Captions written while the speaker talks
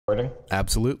Recording?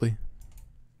 Absolutely.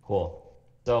 Cool.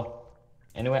 So,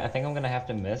 anyway, I think I'm gonna have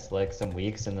to miss like some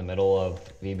weeks in the middle of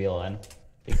VBL-N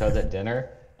because at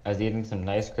dinner I was eating some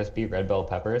nice crispy red bell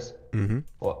peppers.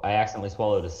 Well, I accidentally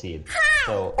swallowed a seed,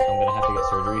 so I'm gonna have to get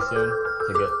surgery soon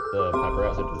to get the pepper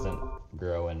out so it doesn't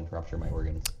grow and rupture my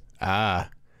organs. Ah,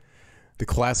 the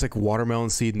classic watermelon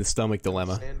seed in the stomach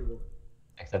dilemma.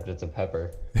 Except it's a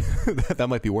pepper. That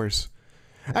might be worse.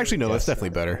 Actually, no, that's definitely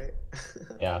better.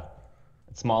 Yeah,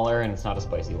 it's smaller and it's not a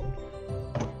spicy one.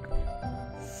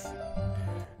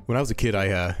 When I was a kid,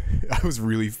 I was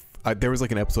really. There was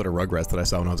like an episode of Rugrats that I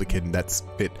saw when I was a kid, and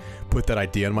it put that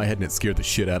idea in my head, and it scared the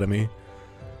shit out of me.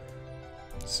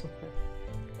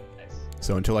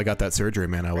 So until I got that surgery,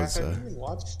 man, I was. Have you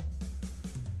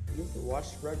ever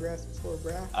watched Rugrats before,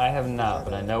 Braff? I have not,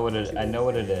 but I know what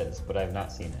it is, but I have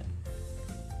not seen it.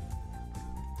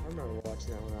 I remember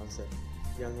watching that when I was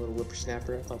a young little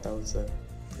whippersnapper. I thought that was a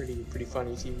pretty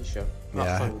funny TV show. Not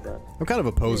Yeah, funny, but I'm kind of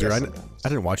a poser. I sometimes.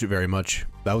 didn't watch it very much.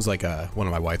 That was like one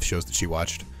of my wife's shows that she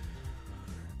watched.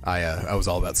 I was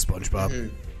all about SpongeBob.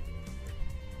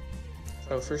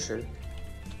 Oh, for sure.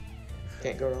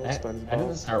 Can't go wrong with SpongeBob. I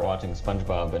didn't start watching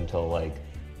SpongeBob until like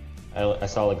I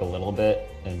saw like a little bit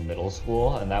in middle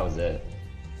school, and that was it.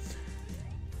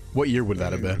 What year would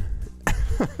that have been?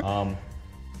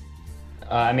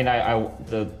 I mean,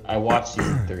 I watched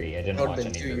season 3. I didn't That watch would've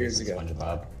any been of 2 the years recent ago.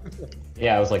 SpongeBob.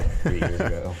 Yeah, it was like 3 years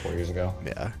ago, 4 years ago.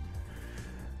 Yeah.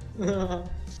 All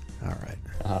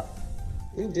right.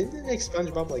 Didn't they make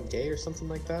SpongeBob like gay or something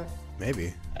like that?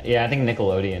 Maybe. Yeah, I think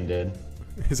Nickelodeon did.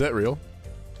 Is that real?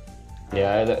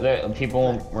 Yeah,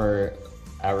 people were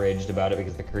outraged about it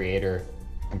because the creator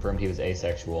confirmed he was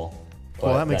asexual.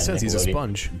 Well, but that makes then sense. He's a Nickelodeon-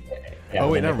 sponge. Yeah, Oh,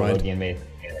 wait, but never mind. Nickelodeon made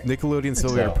Nickelodeon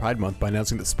celebrated So- Pride Month by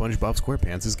announcing that SpongeBob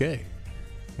SquarePants is gay.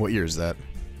 What year is that?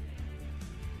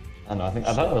 I don't know.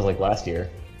 I thought it was like last year.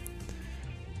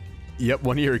 Yep,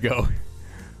 1 year ago.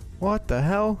 What the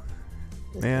hell?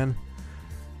 Man,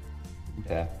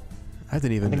 Yeah. I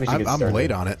didn't even. I think we should get I'm started.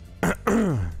 late on it.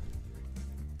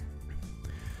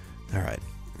 All right.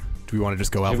 Do we want to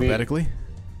just go Should we- alphabetically?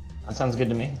 That sounds good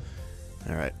to me.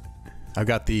 All right. I've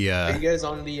got the. Are you guys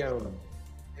on the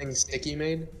thing Sticky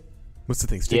made? What's the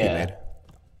thing Sticky Yeah. made?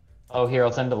 Oh, here,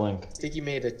 I'll send a link. Sticky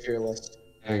made a tier list.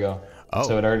 There you go. Oh.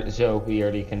 So we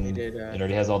already can. We did, it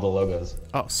already has all the logos.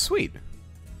 Oh, sweet.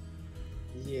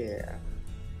 Yeah.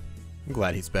 I'm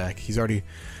glad he's back. He's already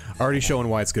showing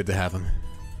why it's good to have him.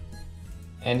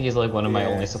 And he's like one of my Yeah.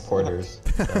 only supporters.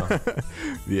 So.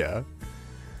 Yeah.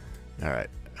 All right.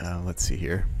 Let's see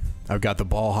here. I've got the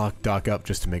ball hawk doc up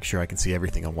just to make sure I can see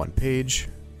everything on one page.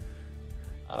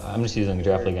 I'm just using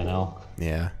Draft League NL.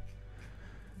 Yeah.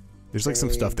 There's like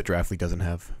some stuff that Draft League doesn't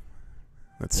have.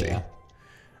 Let's see. Yeah.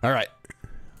 All right.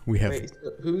 We have. Wait,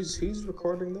 who's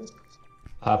recording this?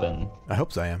 Poppin'. I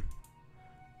hope so. I am.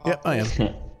 Yep, I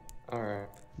am. All right.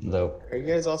 Though, Are you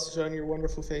guys also showing your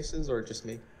wonderful faces, or just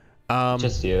me?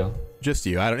 just you. Just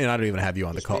you. I don't even have you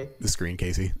on Just me? the screen,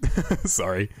 Casey.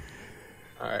 Sorry.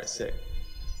 All right, sick.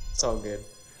 It's all good.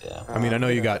 Yeah. I mean, I know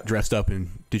you got dressed up and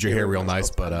did your hair real nice,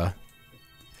 but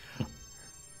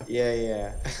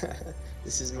Yeah.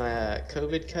 This is my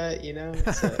COVID cut, you know?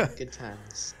 It's good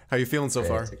times. how you feeling so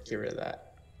far? To get rid of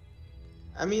that.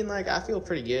 I mean, like, I feel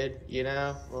pretty good, you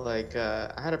know? Like,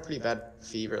 I had a pretty bad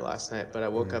fever last night, but I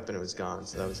woke up and it was gone,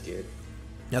 so that was good.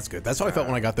 That's good. That's how I felt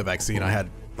when I got the vaccine. I had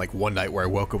like one night where I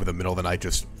woke up in the middle of the night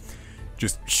just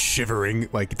shivering,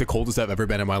 like the coldest I've ever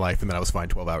been in my life, and then I was fine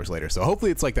 12 hours later. So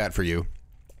hopefully it's like that for you.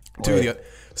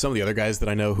 Some of the other guys that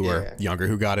I know who are younger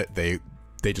who got it, they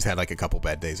just had like a couple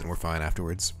bad days and were fine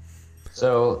afterwards.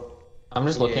 So I'm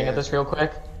just looking at this real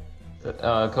quick.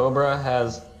 Cobra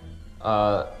has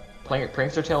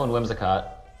Prankster Tail and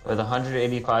Whimsicott with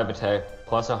 185 attack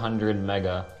plus 100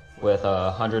 mega with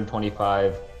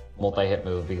 125 multi-hit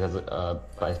move because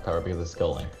Vice Power because of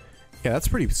skill link. Yeah, that's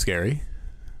pretty scary.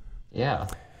 Yeah.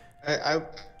 I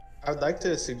would like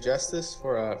to suggest this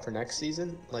for next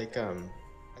season. Like,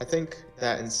 I think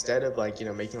that instead of like, you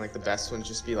know, making like the best ones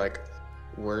just be like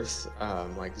worth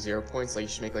like 0 points, like you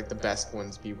should make like the best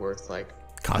ones be worth like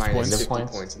Cost minus points?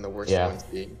 50 points and the worst Yeah. ones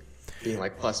being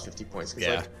like plus 50 points. 'Cause,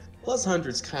 Yeah. like, plus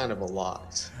 100's kind of a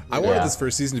lot. I wanted this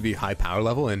first season to be high power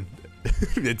level, and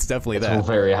it's definitely It's a that.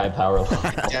 very high power level.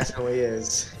 It definitely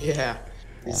is. Yeah.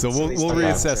 So we'll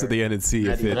reassess at the end and see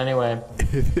if But it anyway,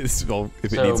 if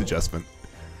it needs adjustment.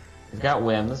 we've got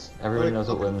Whims. Everybody knows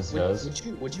what Whims does.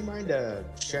 Would you mind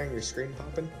sharing your screen,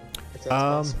 Poppin'? If that's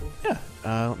possible? Yeah.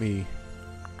 Let me.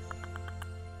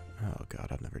 Oh God,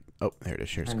 I've never. Oh, there it is.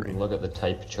 Share Trying to screen. look at the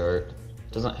type chart.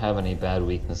 Doesn't have any bad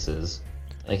weaknesses.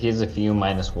 Like he has a few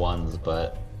 -1s,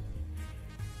 but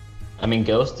I mean,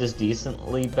 Ghost is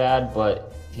decently bad,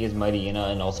 but he has Mighty Ina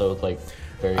and also like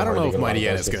very. I don't know hard to if get a lot Mighty of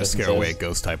Yen Ghost is going to scare resistances. away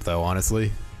Ghost type, though,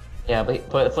 honestly. Yeah,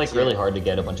 but it's like really hard to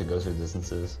get a bunch of Ghost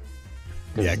resistances.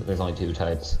 Because Yeah. there's only 2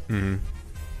 types.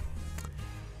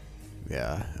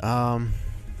 Yeah.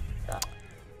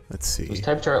 Let's see. His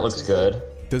type chart looks good.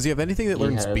 Does he have anything that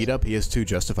learns has- beat up? He has 2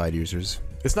 justified users.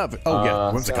 It's not. Oh, yeah.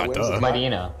 Whimsicott, Whimsicott. duh. Mighty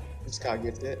Ina. Scott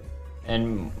gets it.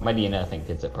 And Mighty Ina, I think,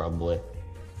 gets it probably.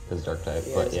 Because dark type.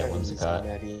 but yeah, Whimsicott.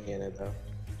 Whimsicott. though.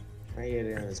 Mighty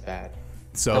is bad.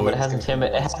 So, No, but it has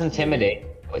Intimidate,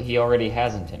 but he already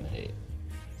has Intimidate.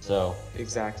 So,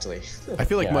 Exactly. I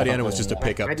feel like Yeah, Mighty I Yen don't was just a really-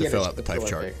 pickup Mighty to fill is out the the type filler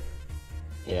chart. pick.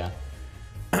 yeah.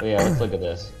 But yeah, let's look at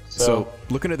this. So,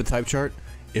 looking at the type chart,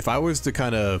 if I was to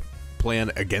kind of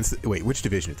plan against... Wait, which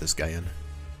division is this guy in?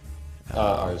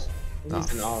 Ours.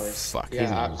 He's in ours. fuck. Yeah, He's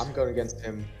in ours. I'm going against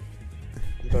him.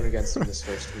 I'm going against him this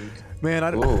first week. Man, I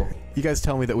Ooh. don't... You guys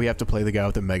tell me that we have to play the guy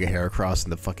with the Mega Heracross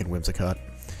and the fucking Whimsicott.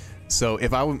 So,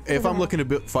 if I'm looking to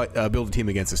build a team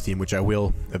against this team, which I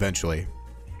will eventually,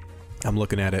 I'm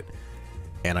looking at it,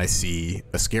 and I see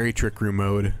a scary Trick Room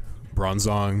mode,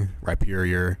 Bronzong,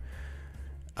 Rhyperior,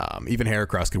 even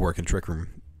Heracross could work in Trick Room,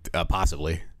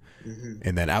 possibly.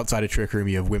 And then outside of Trick Room,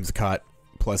 you have Whimsicott,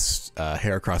 plus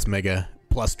Heracross Mega,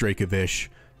 plus Dracovish,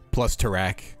 plus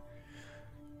Tarak.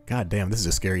 God damn, this is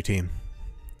a scary team.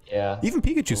 Yeah. Even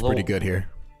Pikachu's pretty good here.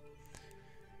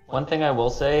 One thing I will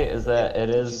say is that it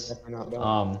is Definitely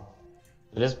not bad.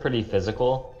 it is pretty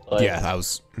physical. Like, Yeah, I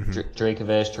was...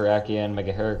 Dracovish, Terrakion,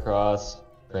 Mega Heracross,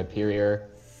 Rhyperior.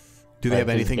 Do they have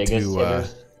his anything biggest to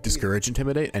hitters. discourage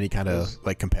Intimidate? Any kind of,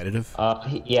 like, competitive?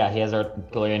 Yeah, he has our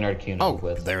Galarian Articuno Oh,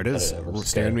 with there it is. competitive, which is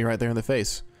Staring good. me right there in the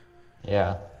face.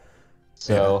 Yeah.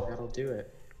 So That'll do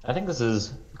it. I think this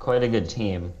is quite a good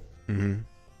team.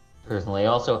 Personally,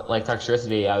 also like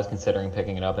Toxtricity, I was considering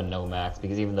picking it up in no max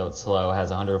because even though it's slow, it has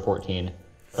 114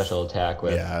 special attack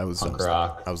with Yeah, I was Punk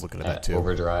Rock. looking at and that too.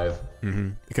 Overdrive.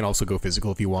 It can also go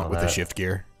physical if you want with the that. shift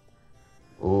gear.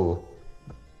 Ooh,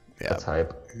 Yeah, that's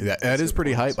hype. that is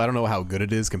pretty hype. I don't know how good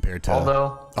it is compared to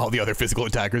Although all the other physical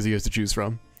attackers he has to choose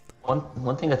from.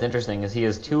 one thing that's interesting is he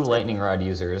has 2 Lightning Rod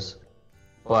users,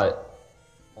 but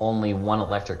only 1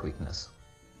 electric weakness.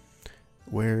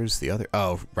 Where's the other?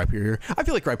 Oh, Rhyperior. I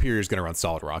feel like Rhyperior is going to run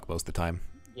Solid Rock most of the time.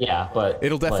 Yeah, but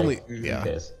It'll definitely- like, yeah. it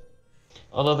is.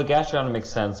 Although the Gastrodon makes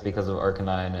sense because of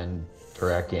Arcanine and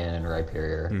Terrakion and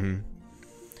Rhyperior.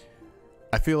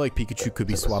 I feel like Pikachu could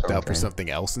be Except for swapped out for Stormtrain. something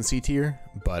else in C tier,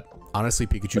 but honestly,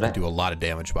 Pikachu But could do a lot of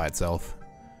damage by itself.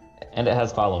 And it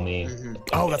has Follow Me.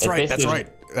 Oh, that's It's right. That's basically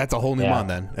right. That's a whole new Yeah. mon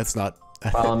then. That's not.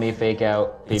 Follow Me, Fake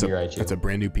Out, That's Baby a, Raichu. that's a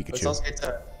brand new Let's Pikachu. also get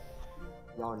to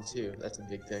Ron too. That's a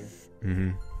big thing.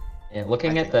 Yeah,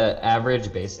 looking at the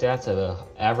average base stats of the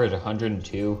average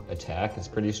 102 attack is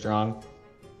pretty strong.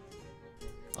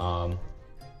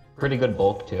 Pretty good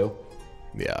bulk too.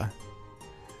 Yeah.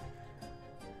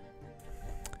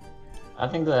 I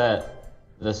think that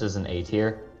this is an A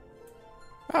tier,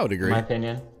 I would in agree. my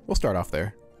opinion. We'll start off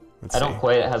there. Let's I see.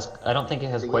 don't think it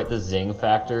has quite the zing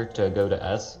factor to go to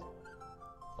S,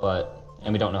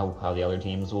 and we don't know how the other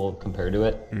teams will compare to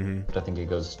it. But I think it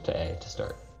goes to A to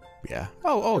start. Yeah.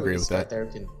 Oh, I'll agree with Start that. there.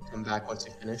 We can come back once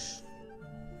we finish.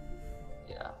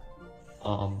 Yeah.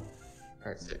 All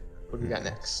right. So what do we got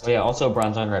next? Oh yeah. Also,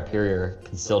 Bronzong Rhyperior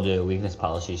can still do weakness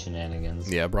policy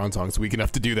shenanigans. Yeah, Bronzong's weak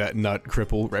enough to do that and not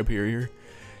cripple Rhyperior.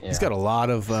 Yeah. He's got a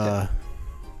lot of, a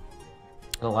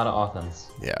lot of offense.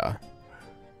 yeah.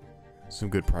 Some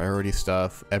good priority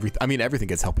stuff. Everything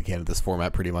gets helping hand in this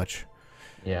format pretty much.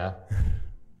 Yeah.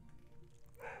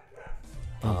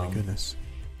 Oh my goodness.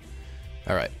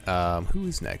 All right. Who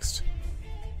is next?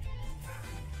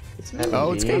 It's me.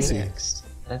 Oh, it's Casey. Next.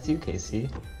 That's you, Casey.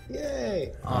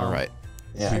 Yay! All right.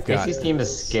 Yeah. We've got- Casey's team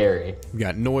is scary. We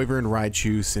got Noivern,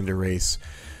 Raichu, Cinderace.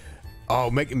 Oh,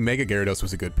 Mega Gyarados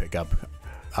was a good pickup.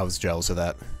 I was jealous of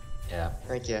that. Yeah.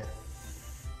 Thank you. That's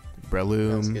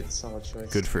Breloom, good. Solid choice.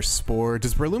 good for Spore.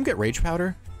 Does Breloom get Rage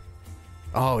Powder?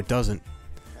 Oh, it doesn't.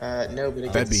 No, but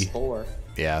it That'd gets be- Spore.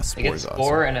 Yeah, It Spore's gets awesome.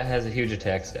 Spore and it has a huge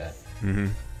attack stat.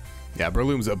 Yeah,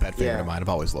 Breloom's a pet favorite Yeah. of mine. I've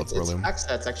always loved Its Breloom. attack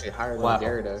stat's actually higher than Wow.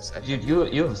 Gyarados. Dude,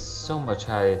 you have so much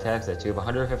high attack stat too. You have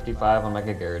 155 on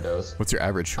Mega Gyarados. What's your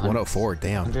average? 104.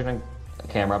 Damn. 100 on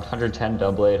Camera, 110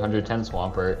 Doublade, 110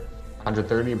 Swampert,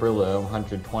 130 Breloom,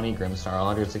 120 Grimmsnarl,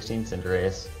 116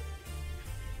 Cinderace.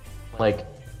 Like,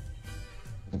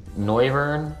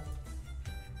 Noivern,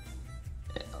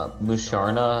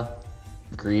 Musharna,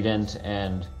 Greedent,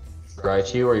 and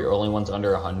Raichu are your only ones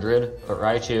under 100, but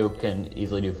Raichu can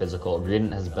easily do physical.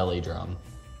 Greedent has Belly Drum.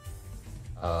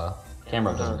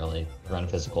 Camera doesn't really run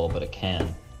physical, but it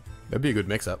can. That'd be a good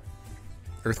mix-up.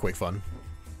 Earthquake fun.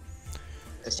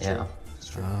 That's true. Yeah. That's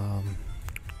true.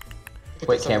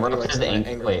 Wait, camera up like is the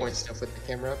anger wait. point stuff with the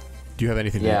camera up. Do you have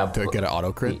anything to get an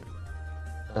auto crit?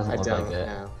 Doesn't I look don't. like it.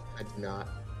 No, I do not.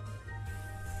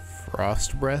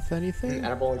 Frost breath, And anything?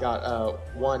 I've only got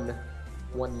one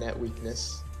net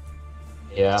weakness.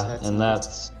 Yeah, So that's and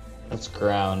nice. that's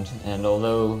ground. And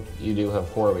although you do have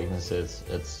 4 weaknesses,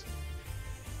 it's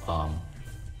not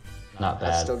bad.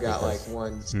 I've still got because- like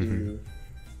 1, 2,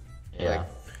 yeah. like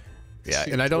Yeah,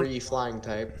 2, and I don't. 3 flying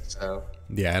type. So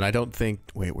Yeah, and I don't think.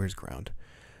 Wait, where's ground?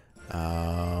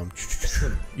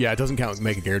 Yeah, it doesn't count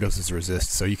Mega Gyarados as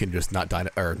resist, so you can just not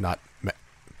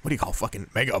what do you call fucking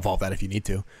Mega Evolve that if you need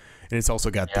to. And it's also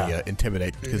got the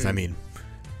Intimidate, because I mean,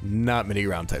 not many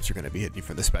ground types are going to be hitting you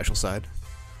from the special side.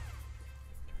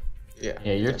 yeah.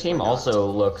 Yeah, your team definitely not. also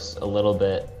looks a little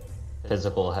bit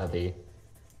physical heavy.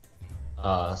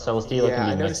 Celesteela Yeah, can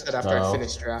be I noticed mixed, that after I though.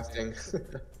 finished drafting.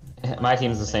 My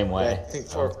team's the same Yeah, way. I think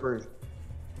so. for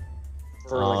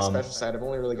like special side, I've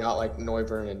only really got like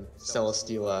Noivern and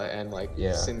Celesteela and like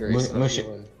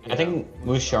Cinderace. I think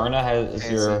Musharna has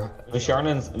Fancy. your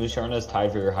Musharna is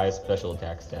tied for your highest special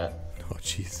attack stat Oh,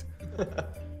 jeez.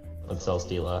 with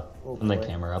Celesteela Oh, when the boy.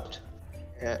 camera upped.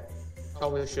 Yeah,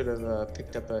 probably should have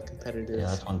picked up a competitive Yeah,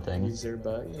 that's one thing. user,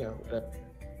 but you know,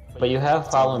 But you have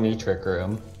Follow Me Trick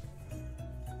Room,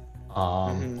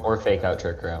 or Fake Out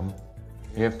Trick Room.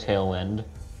 You have Tailwind.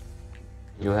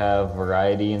 You have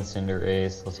Variety and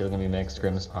Cinderace. Celesteela can be mixed.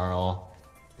 Grimmsnarl.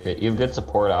 You have good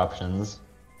support options.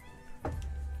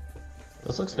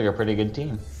 This looks like a pretty good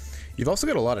team. You've also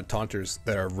got a lot of taunters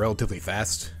that are relatively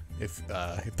fast if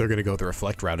they're going to go the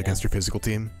reflect route against your physical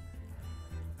team.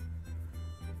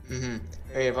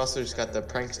 Hey, I've also just got the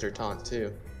Prankster taunt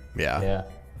too. Yeah. Yeah.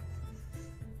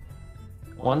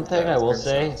 One thing I will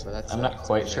say, so that's I'm not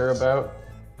quite sure about,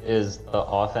 is the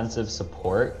offensive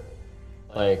support.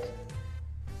 Like,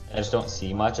 I just don't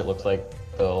see much. It looks like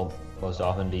they'll most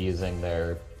often be using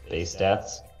their base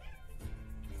stats.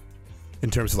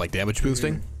 In terms of like damage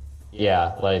boosting.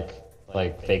 Yeah, like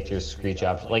fake tears, screech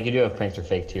option. Like you do have prankster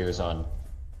fake tears on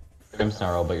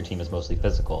Grimmsnarl, but your team is mostly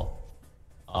physical.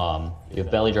 You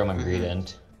have belly drum and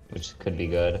Greedent, which could be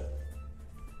good,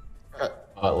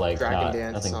 but like Dragon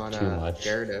Dance nothing on too much.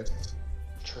 Gyarados.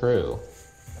 True.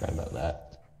 Forgot about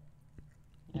that.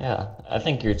 Yeah, I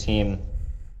think your team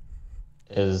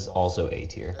is also A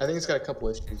tier. I think it's got a couple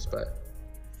issues, but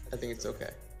I think it's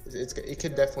okay. It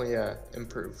could definitely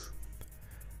improve.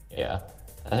 Yeah,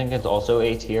 I think it's also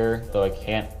A tier, though I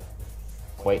can't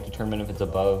quite determine if it's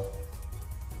above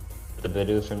the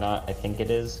Bidoof or not. I think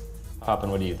it is.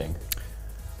 Poppin, what do you think?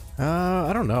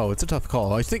 I don't know. It's a tough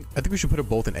call. I think we should put it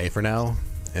both in A for now,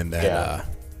 and then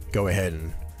go ahead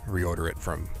and reorder it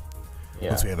from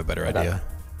once we have a better idea.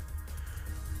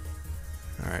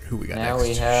 All right, who we got Now next?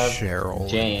 we have Cheryl.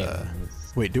 James.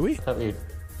 Wait, do we? I thought we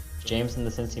James and the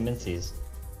Cincy Mincies.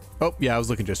 Oh, yeah, I was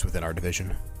looking just within our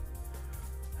division.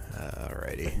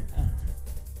 Alrighty.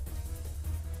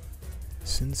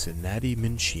 Cincinnati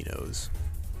Minchinos.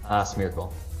 Ah,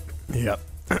 Smeargle. Yep.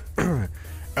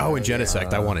 Oh, and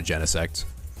Genesect. I want a Genesect.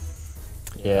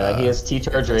 Yeah, he has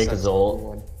T-Charge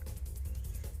Rayquazolt.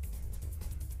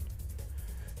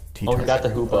 Oh, he got the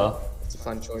Hoopa. It's a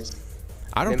fun choice.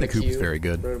 I don't think Hoop's Mimikyu, very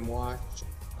good. Rotom Watch,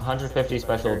 150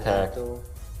 special attack. Pterodactyl.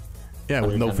 Yeah,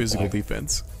 with no 110 physical attack.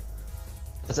 defense.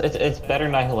 It's better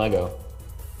than Nihilego.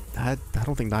 I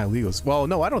don't think Nihilego's... Well,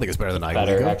 no, I don't think it's better than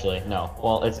Better, Nihilego. actually. No.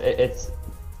 Well, it's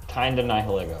kind of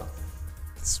Nihilego.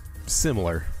 It's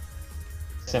similar.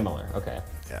 Similar. Okay.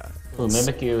 Yeah. Ooh,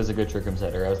 Mimikyu is a good Trick Room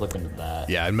setter. I was looking at that.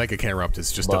 Yeah, and Mega Camerupt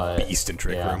is just But, a beast in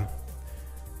Trick yeah. Room.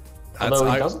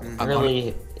 Although he doesn't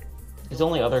really... His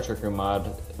only other Trick Room mod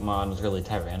is really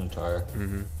Tyranitar.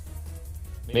 Mm-hmm.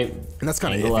 Maybe And that's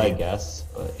kind of Tangela, I iffy. guess.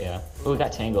 But yeah. Oh, we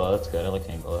got Tangela. That's good. I like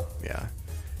Tangela. Yeah.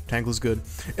 Tangle's good.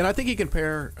 And I think he can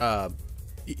pair...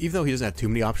 even though he doesn't have too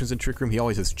many options in Trick Room, he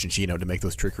always has Chinchino to make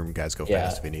those Trick Room guys go Yeah.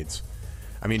 fast if he needs.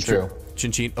 I mean, True.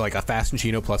 Chinchino, like a fast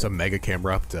Chinchino plus a Mega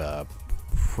Camerupt, what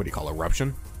do you call it,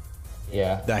 Eruption?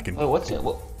 Yeah. That can... Wait,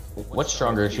 what's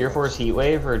stronger, Sheer Force Heat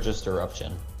Wave or just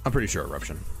Eruption? I'm pretty sure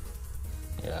Eruption.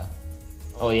 Yeah.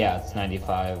 Oh yeah, it's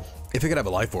 95 If it could have a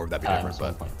Life Orb, that'd be times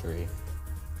different, but... 1.3.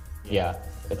 Yeah,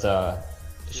 it's a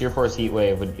Sheer Force Heat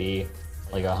Wave would be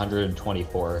like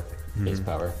 124 base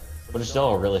power, but it's still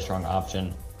a really strong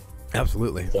option.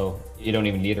 Absolutely. So you don't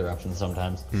even need Eruption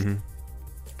sometimes.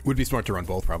 Would be smart to run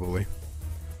both, probably.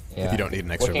 Yeah. If you don't need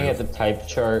an extra Looking move. at the type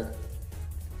chart,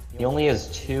 he only has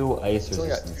 2 ice It's only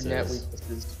got 2 net resistances.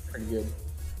 weaknesses. Pretty good.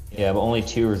 Yeah, but only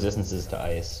 2 resistances to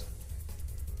ice.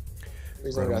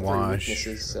 He's only got Rotom 3 Wash.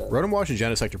 weaknesses. So. Rotom Wash and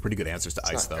Genesect are pretty good answers to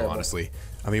Ice, not though, terrible. honestly.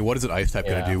 I mean, what is an Ice type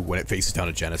going Yeah. to do when it faces down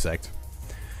a Genesect?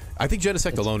 I think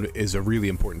Genesect alone is a really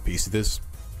important piece of this.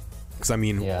 Because, I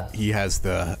mean, he has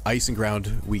the ice and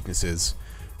ground weaknesses,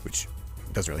 which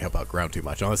doesn't really help out ground too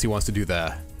much, unless he wants to do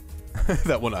the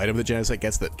that one item that Genesect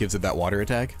gets that gives it that water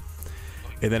attack.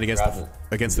 And then against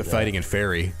the fighting and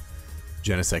fairy,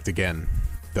 Genesect, again,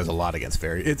 does a lot against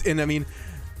fairy. And, I mean,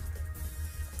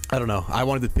 I don't know. I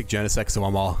wanted to pick Genesect, so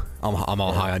I'm all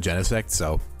high on Genesect,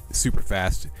 so super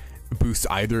fast, boosts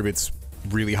either of its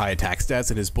really high attack stats,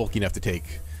 and is bulky enough to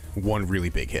take one really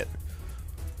big hit.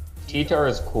 T-Tar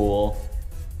is cool.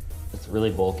 It's really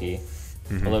bulky,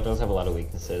 although it does have a lot of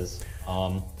weaknesses.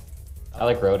 I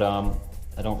like Rotom.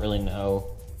 I don't really know.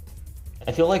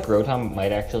 I feel like Rotom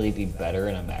might actually be better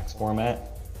in a max format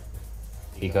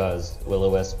because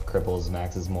Will-O-Wisp cripples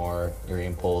maxes more, Eerie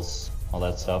Impulse, all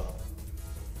that stuff.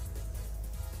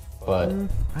 But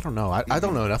I don't know. I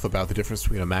don't know enough about the difference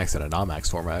between a max and a non-max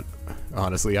format.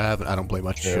 Honestly, I haven't played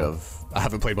much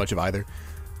of either.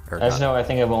 I just know I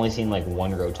think I've only seen like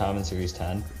one Rotom in Series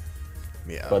 10.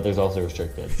 Yeah. But there's also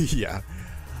restricted. Yeah.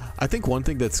 I think one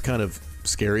thing that's kind of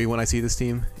scary when I see this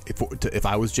team, if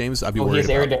I was James, I'd be worried about...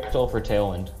 He has Aerodactyl for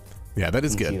Tailwind. Yeah, that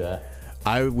is good. See that.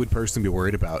 I would personally be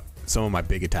worried about some of my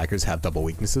big attackers have double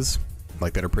weaknesses,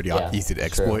 like that are pretty easy to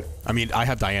exploit. True. I mean, I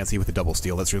have Diancie with a double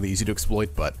steal that's really easy to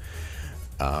exploit, but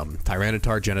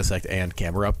Tyranitar, Genesect, and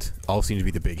Camerupt all seem to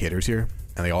be the big hitters here,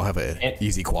 and they all have an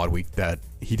easy quad weak that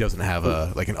he doesn't have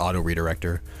like an auto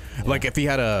redirector. Yeah. Like if he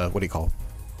had a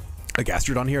a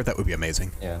Gastrodon here, that would be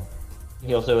amazing. Yeah.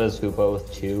 He also has Hoopa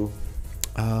with 2.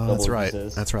 That's right.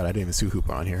 Weaknesses. That's right. I didn't even see Hoopa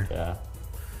on here. Yeah.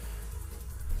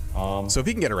 So if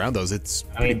he can get around those, it's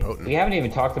pretty potent. We haven't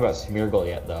even talked about Smeargle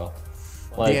yet, though.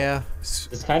 Like, yeah.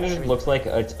 This kind of looks like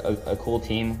a cool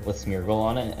team with Smeargle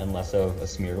on it, and less of a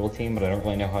Smeargle team, but I don't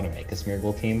really know how to make a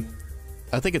Smeargle team.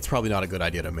 I think it's probably not a good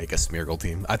idea to make a Smeargle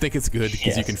team. I think it's good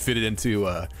because you can fit it into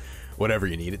whatever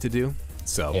you need it to do.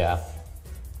 So yeah.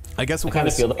 I guess we'll kind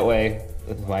of feel that way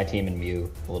with my team and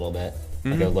Mew a little bit.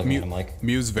 Like I was looking at him like...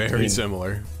 Mew's very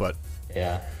similar, but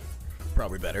yeah,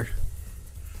 probably better.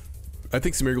 I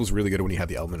think Smeargle's really good when you have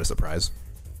the element of surprise.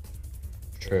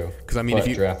 True. Because I mean, if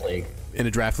you draft league, in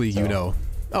a draft league, you know,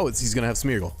 he's gonna have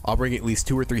Smeargle. I'll bring at least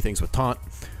 2 or 3 things with taunt,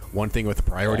 1 thing with a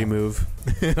priority move.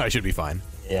 I should be fine.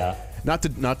 Yeah. Not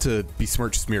to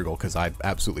besmirch Smeargle because I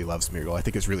absolutely love Smeargle. I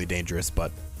think it's really dangerous,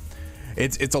 but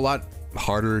it's a lot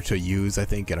harder to use, I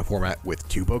think, in a format with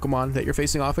 2 Pokemon that you're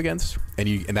facing off against, and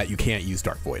that you can't use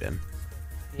Dark Void in.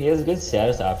 He has good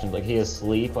status options. Like he has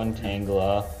Sleep on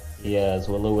Tangela, he has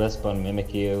Will-O-Wisp on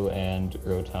Mimikyu and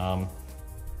Rotom,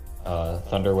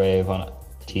 Thunder Wave on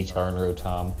T-Tar and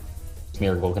Rotom.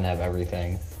 Smeargle can have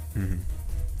everything.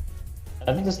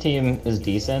 I think this team is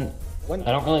decent. I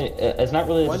don't really. It's not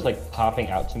really just like popping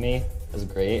out to me as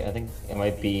great. I think it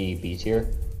might be B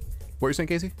tier. What are you saying,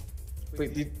 Casey?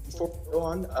 Wait, before we go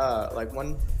on, like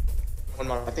one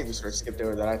mod I think we sort of skipped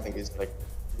over that I think is like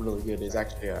really good is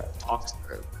actually a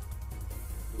Toxicroak.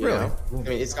 Really? Know? I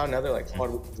mean, it's got another like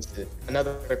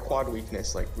quad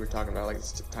weakness like we were talking about, like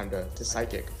it's time to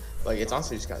Psychic. Like it's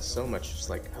honestly just got so much just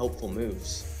like helpful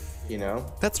moves, you know?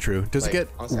 That's true. Does it get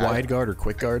Wide Guard or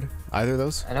Quick Guard? Either of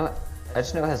those? I know. I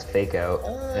just know it has Fake Out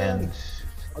and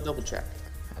I'll double check.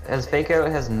 It has Fake Out,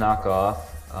 it has Knock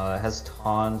Off, it has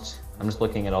Taunt. I'm just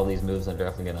looking at all these moves in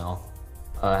Draft League NL.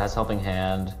 Has Helping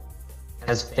Hand,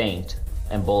 has Feint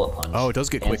and Bullet Punch. Oh, it does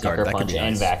get Quick Guard. Sucker That Punch could be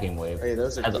and nice. Vacuum Wave. Hey,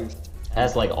 those are huge.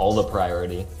 Has like all the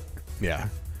priority. Yeah.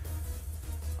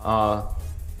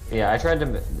 Yeah, I tried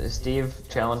to. Steve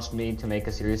challenged me to make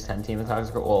a Series 10 team with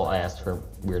Toxicroak. Well, I asked for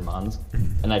weird mons,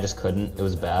 and I just couldn't. It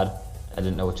was bad. I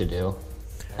didn't know what to do.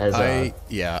 I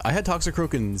had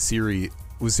Toxicroak in Series.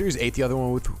 Was Series 8 the other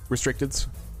one with restricteds?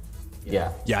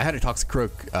 Yeah. Yeah, I had a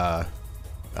Toxicroak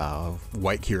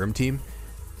White Kyurem team,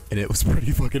 and it was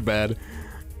pretty fucking bad.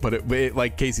 But it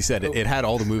like Casey said, it had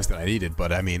all the moves that I needed.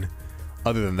 But I mean,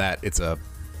 other than that, it's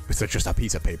just a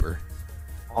piece of paper.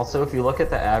 Also, if you look at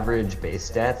the average base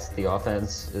stats, the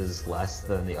offense is less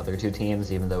than the other 2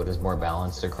 teams, even though it is more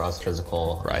balanced across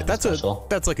physical. Right. And that's special.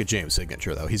 that's like a James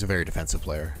signature though. He's a very defensive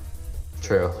player.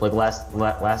 True. Like last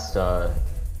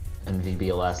in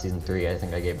VBL last season 3, I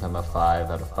think I gave him a 5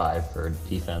 out of 5 for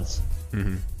defense.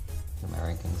 In my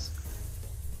rankings.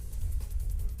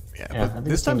 Yeah, but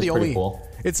this time the only cool.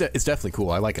 it's definitely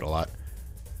cool. I like it a lot.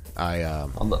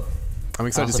 I'm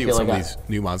excited to see what feel some like of these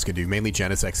new mons can do. Mainly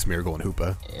Genesect, Smeargle, and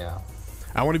Hoopa. Yeah.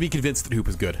 I want to be convinced that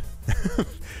Hoopa's good.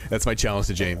 That's my challenge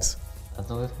to James. That's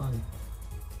always fun.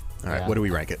 All right, what do we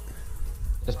rank it?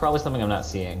 It's probably something I'm not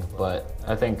seeing, but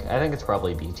I think it's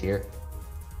probably B tier.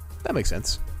 That makes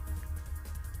sense.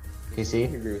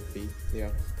 PC? I agree with B. Yeah.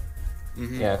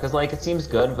 Yeah, because like it seems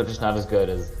good, but just not as good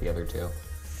as the other 2.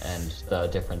 and the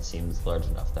difference seems large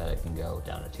enough that it can go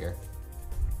down a tier.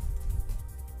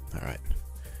 All right.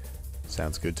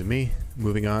 Sounds good to me.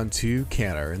 Moving on to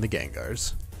Canner and the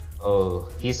Gengars. Oh,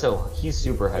 he's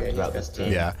super hyped about this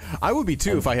team. Yeah, I would be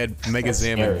too if I had Mega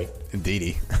Zam and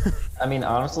Didi. I mean,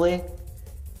 honestly,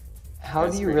 how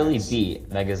do you really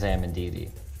beat Mega Zam and Didi?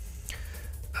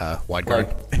 Wide guard.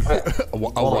 a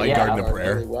well, wide yeah, guard and a Really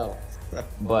prayer. well.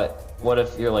 But what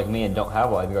if you're like me and don't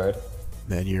have wide guard?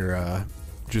 Then you're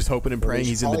just hoping and praying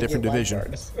he's in the different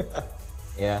division.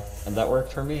 Yeah, and that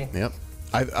worked for me. Yep.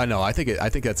 I know. I think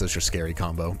that's such a scary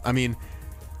combo. I mean,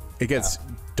 it gets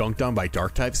dunked on by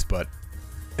dark types,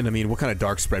 and I mean, what kind of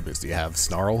dark spread boost do you have?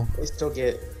 Snarl? They still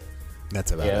get.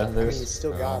 That's about Yeah, it. I mean, you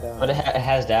still got. but it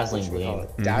has Dazzling Gleam.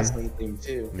 Dazzling Gleam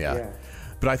too. Yeah.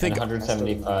 But I think And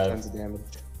 175 tons of damage.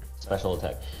 special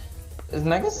attack. Is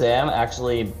Mega Zam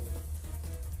actually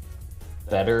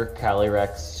better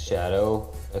Calyrex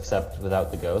Shadow, except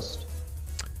without the ghost?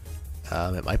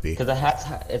 it might be. Because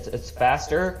it's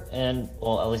faster, and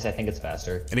well, at least I think it's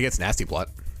faster. And it gets nasty plot.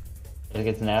 It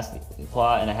gets nasty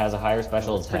plot, and it has a higher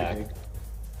special It's pretty attack. big.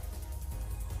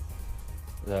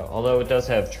 So, although it does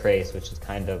have Trace, which is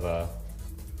kind of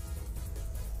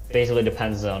basically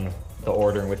depends on the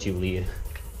order in which you lead.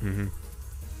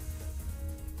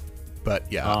 But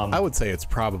yeah, I would say it's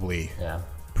probably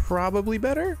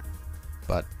better.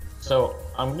 But So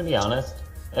I'm gonna be honest,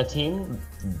 a team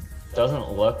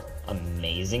doesn't look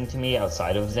amazing to me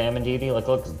outside of Zam and Didi. Like, it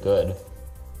looks good,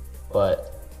 but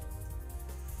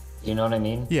you know what I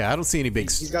mean? yeah, I don't see any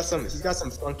big. He's got some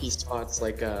funky spots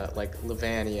like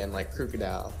Levani and like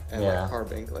Crocodile and Yeah. like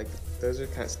Carbink. Like those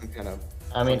are some kind of.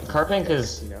 I mean, funky Carbink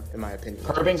picks, is in my opinion.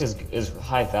 Carbink is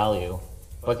high value,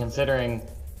 but considering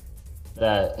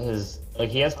that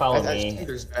he has Follow I Me, think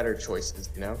there's better choices,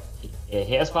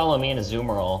 he has Follow Me and his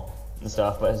Zoomerl and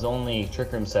stuff, but his only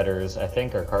Trick Room setters I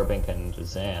think are Carbink and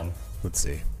Zam. Let's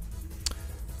see.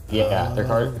 Yeah, they're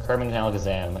Carbink and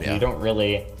Alakazam. And Yeah. you don't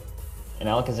really. And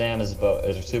Alakazam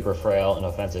is super frail and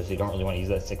offensive, so you don't really want to use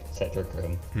that set Trick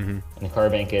Room. And the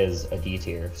Carbink is a D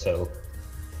tier, so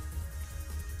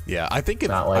Yeah, I think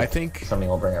not like I think something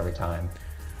we'll bring every time.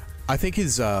 I think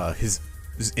his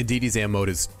Indeedee Zam mode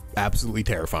is absolutely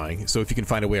terrifying. So if you can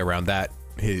find a way around that,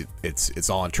 it's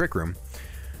all on Trick Room.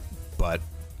 But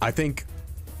I think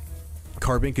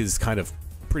Carbink is kind of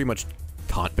pretty much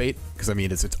taunt bait, because I mean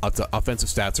its offensive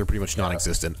stats are pretty much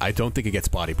non-existent. I don't think it gets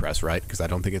body press, right? Because I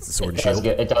don't think it's a sword and shield.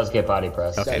 It does get body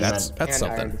press. Okay, that's and Iron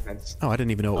something. Defense. Oh, I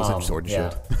didn't even know it was a sword and yeah.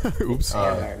 shield. Oops. And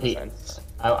Iron Defense.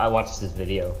 I watched this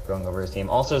video going over his team.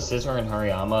 Also, Scizor and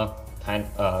Hariyama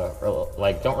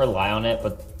don't rely on it,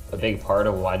 but a big part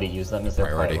of why they use them is their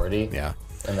priority. Yeah.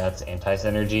 And that's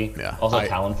anti-synergy. Yeah. Also,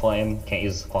 Talonflame can't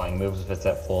use flying moves if it's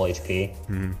at full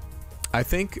HP. I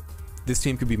think this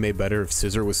team could be made better if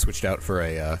Scizor was switched out for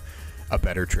a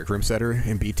better Trick Room setter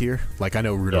in B tier. Like, I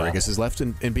know Rudorigus is left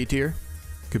in B tier.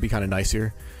 Could be kind of nice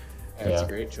here. That's a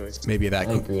great choice. Maybe I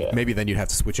agree. maybe then you'd have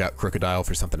to switch out Crocodile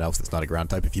for something else that's not a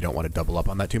ground type if you don't want to double up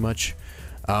on that too much.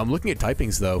 Looking at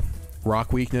typings though,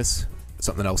 Rock weakness,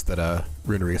 something else that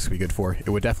Rudorigus would be good for. It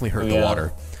would definitely hurt the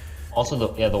water. Also,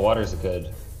 the water's a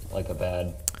good, like a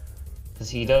bad, because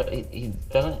he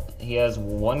has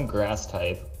one grass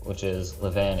type, which is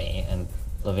Levani, and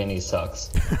Levani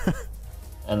sucks.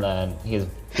 And then he has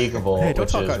Beakable, Hey, which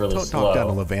is really don't slow. talk down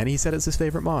to Levani. He said it's his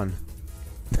favorite Mon.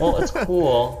 Well, it's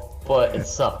cool, but it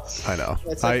sucks. I know.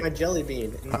 It's like my Jelly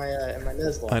Bean in my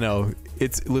Nuzlocke. I know.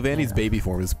 It's Levani's baby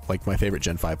form is like my favorite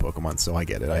Gen 5 Pokemon, so I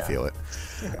get it. I feel it.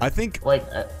 I think Like,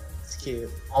 It's cute.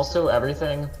 also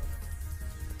everything,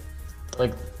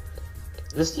 like,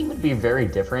 this team would be very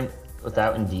different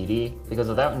without Indeedee, because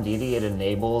without Indeedee it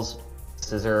enables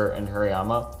Scizor and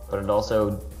Hariyama, but it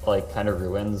also, like, kind of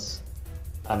ruins,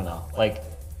 I don't know, like,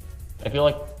 I feel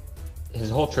like his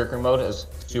whole Trick Room mode is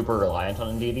super reliant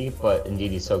on Indeedee, but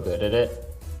Indeedee's so good at it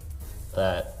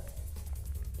that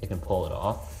it can pull it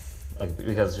off, like,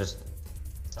 because just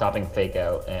stopping Fake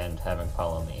Out and having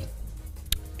Follow Me.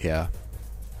 yeah.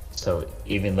 So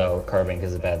even though Carbink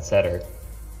is a bad setter,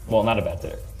 well, not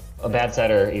a bad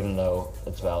setter, even though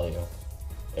it's value,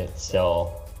 it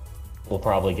still will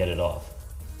probably get it off.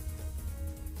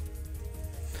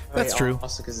 That's true.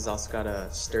 Also, because it's also got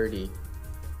a sturdy,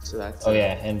 so that's Oh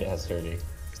yeah, and it has sturdy.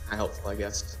 helpful, I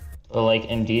guess. But like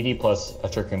MDD plus a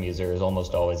Trick Room user is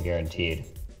almost always guaranteed,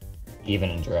 even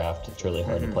in draft. It's really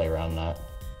hard to play around that.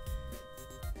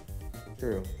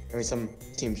 True. I mean, some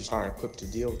teams just aren't equipped to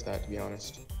deal with that, to be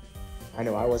honest. I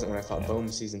know I wasn't when I fought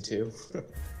Boom Season 2.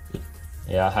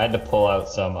 Yeah, I had to pull out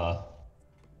some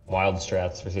wild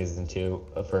strats for Season 2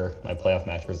 for my playoff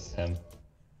match versus him.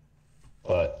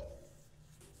 But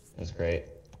it was great.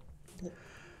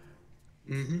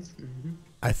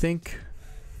 I think.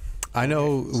 I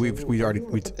know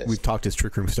we've talked his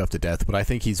Trick Room stuff to death, but I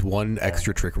think he's one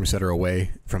extra Trick Room setter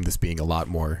away from this being a lot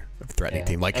more of a threatening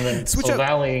team. Like switch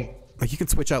out, like you can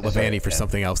switch out Levani for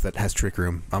something else that has Trick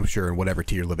Room, I'm sure, in whatever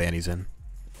tier Levani's in.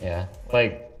 Yeah,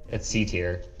 like it's C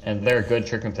tier, and there are good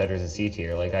Trick Room setters in C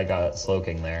tier. Like I got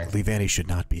Slowking there. Levani should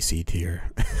not be C tier.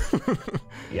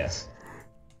 Yes.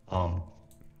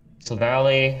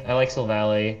 Silvally, I like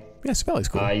Silvally. Yeah, Silvally's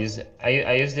cool. I used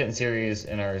it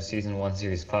in our season 1,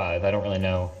 series 5. I don't really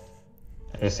know.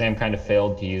 I was saying kind of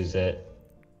failed to use it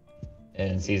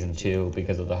in season 2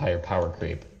 because of the higher power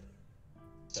creep.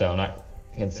 So I'm not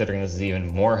considering this is even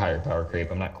more higher power creep.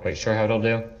 I'm not quite sure how it'll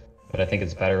do, but I think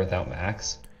it's better without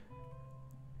Max.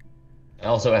 It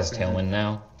also has Tailwind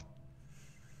now.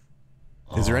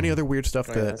 Is there any other weird stuff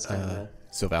that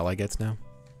Silvally gets now?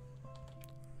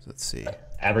 Let's see.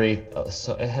 Abri,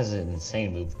 so it has an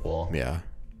insane move pool. Yeah.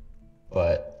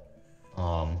 But,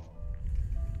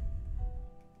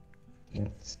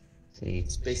 let's see.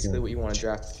 It's basically what you want to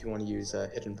draft if you want to use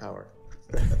hidden power.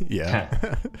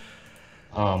 Yeah.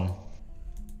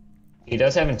 He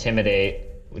does have Intimidate,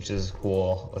 which is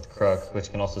cool with Crook, which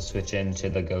can also switch into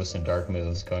the Ghost and Dark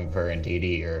moves going for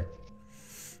Ndidi or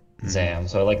Zam.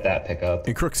 So I like that pickup.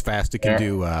 And Crook's fast. It can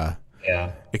do.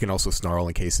 Yeah. It can also snarl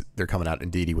in case they're coming out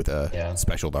in DD with a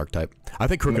special dark type. I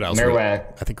think Crocodile's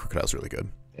really good.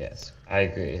 Yes, I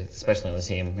agree, especially on the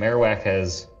team. Marowak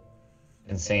has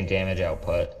insane damage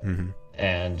output,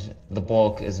 and the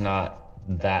bulk is not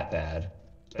that bad,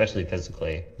 especially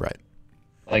physically. Right.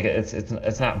 Like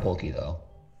it's not bulky though.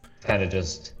 It's kind of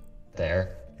just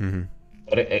there.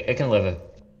 But it can live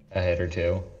a hit or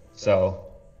two. So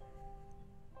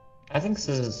I think this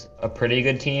is a pretty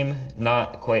good team.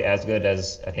 Not quite as good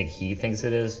as I think he thinks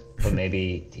it is, but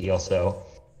maybe he also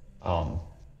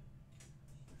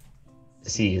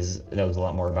knows a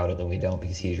lot more about it than we don't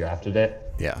because he drafted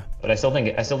it. Yeah. But I still think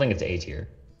it's A tier.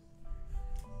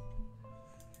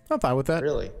 I'm fine with that.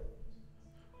 Really?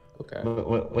 Okay.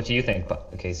 What do you think,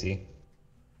 Casey?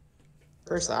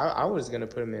 First, I was gonna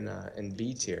put him in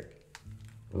B tier.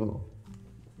 Ooh.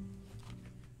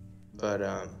 But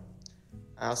I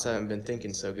also haven't been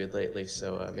thinking so good lately,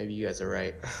 so maybe you guys are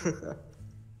right.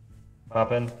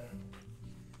 Poppin'?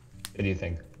 What do you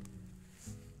think?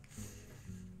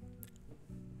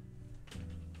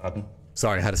 Poppin'?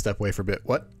 Sorry, I had to step away for a bit.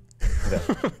 What?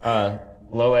 Okay.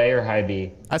 Low A or high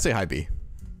B? I'd say high B.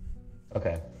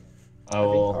 Okay. I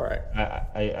will. All right.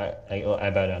 I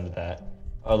bow down to that.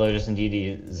 Although just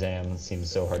indeed Zam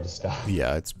seems so hard to stop.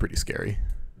 Yeah, it's pretty scary.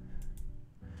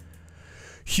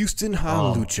 Houston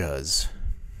Haluchas.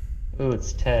 Ooh,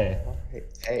 it's Tay.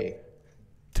 Hey.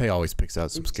 Tay always picks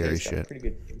out some scary Tay's got a shit. pretty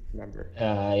good team, remember.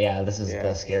 Yeah, this is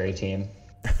the scary team.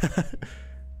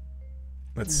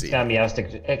 Let's see. It's got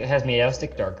Meowstic. It has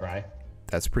Meowstic Darkrai.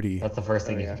 That's pretty. That's the first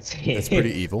thing you can see. That's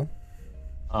pretty evil.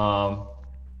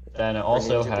 Then it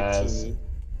also Greninja, has. Victini.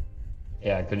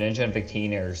 Yeah, Greninja and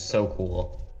Victini are so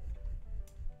cool.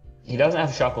 He doesn't have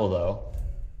Shuckle though,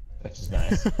 which is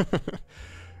nice.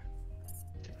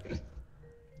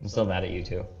 I'm still mad at you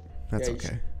too. That's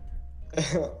okay.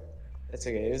 That's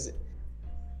okay.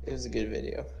 It was a good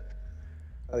video.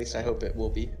 At least I hope it will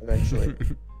be eventually.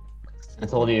 I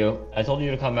told you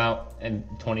to come out in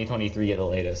 2023 at the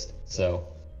latest. So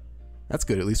that's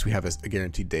good. At least we have a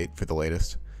guaranteed date for the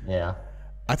latest. Yeah.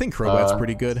 I think Crobat's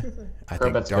pretty good. I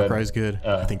think Darkrai's good.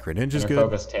 I think Greninja's good.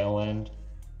 Focus Tailwind.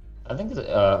 I think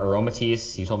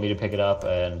Aromatisse. He told me to pick it up,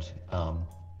 and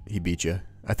he beat you.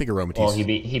 I think Aromatisse. Well, he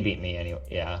beat me anyway.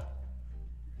 Yeah.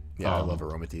 Yeah, I love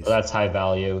Aromatisse. That's high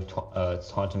value. It's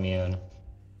Taunt Immune.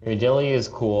 Radilli is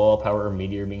cool. Power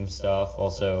Meteor Beam stuff.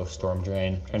 Also Storm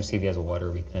Drain. I'm trying to see if he has a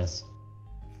water weakness.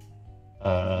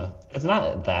 It's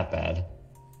not that bad.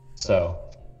 So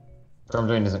Storm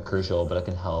Drain isn't crucial, but it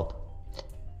can help.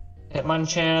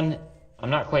 Hitmonchan, I'm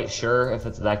not quite sure if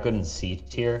it's that good in C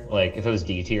tier. Like, if it was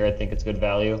D tier, I think it's good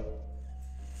value.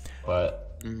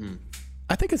 But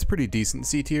I think it's pretty decent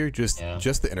C tier, just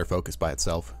the inner focus by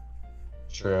itself.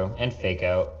 True, and Fake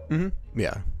Out.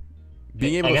 Yeah.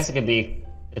 Being able I guess it could be,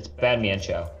 it's bad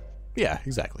Mienshao. Yeah,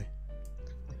 exactly.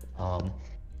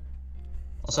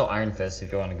 Also Iron Fist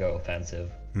if you want to go offensive.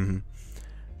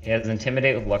 He has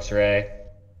Intimidate with Luxray.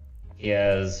 He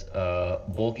has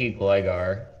Bulky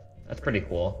Gligar. That's pretty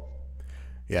cool.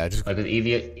 Yeah, just like with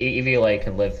Eviolite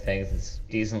can live things. It's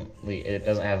decently. It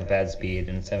doesn't have bad speed,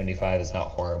 and 75 is not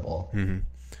horrible.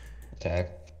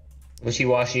 Attack.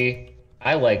 Wishy-washy.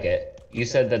 I like it. You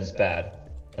said that it's bad.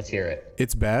 Let's hear it.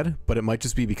 It's bad, but it might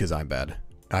just be because I'm bad.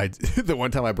 The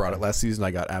one time I brought it last season,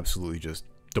 I got absolutely just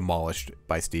demolished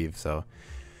by Steve. So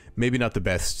maybe not the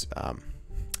best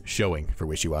showing for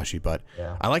Wishy-Washy, but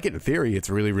Yeah. I like it in theory. It's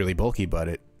really, really bulky, but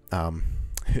it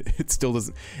it still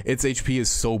doesn't. Its HP is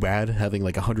so bad. Having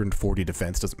like 140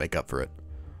 defense doesn't make up for it.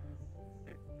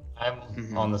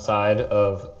 I'm on the side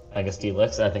of Mega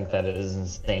Steelix. I think that it is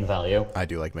insane value. I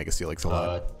do like Mega Steelix a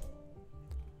lot.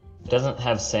 It doesn't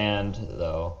have sand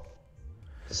though,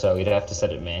 so you'd have to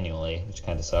set it manually, which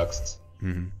kind of sucks.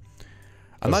 I'm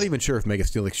not even sure if Mega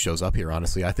Steelix shows up here,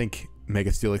 honestly. I think Mega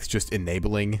Steelix just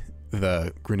enabling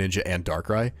the Greninja and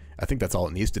Darkrai, I think that's all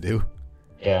it needs to do.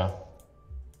 Yeah.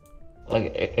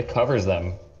 Like, it covers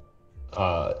them.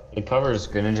 It covers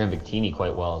Greninja and Victini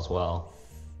quite well as well.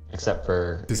 Except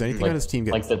for... Does anything like, on his team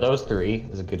get... Like, those three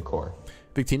is a good core.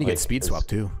 Victini gets Speed Swap,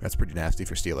 too. That's pretty nasty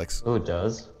for Steelix. Oh, it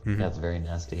does? That's very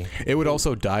nasty. It would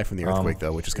also die from the Earthquake,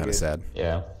 though, which is kind of sad.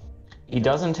 Yeah. He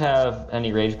doesn't have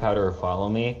any Rage Powder or Follow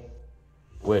Me,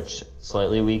 which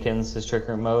slightly weakens his Trick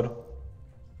Room mode.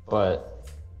 But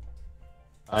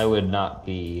I would not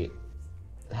be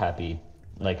happy.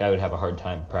 Like, I would have a hard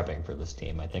time prepping for this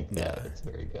team. I think that it's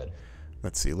very good.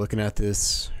 Let's see. Looking at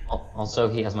this... Also,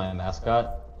 he has my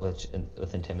mascot,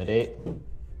 with Intimidate.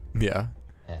 Yeah.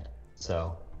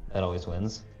 So, that always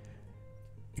wins.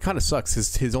 It kind of sucks.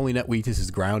 His only net weakness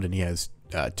is ground, and he has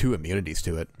 2 immunities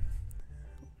to it.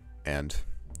 And...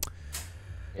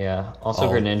 Yeah. Also,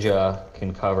 Greninja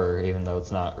can cover, even though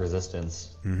it's not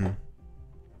resistance.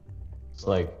 It's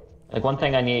like one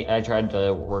thing I tried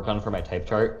to work on for my type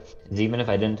chart is even if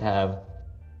I didn't have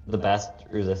the best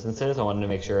resistances, I wanted to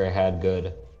make sure I had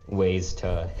good ways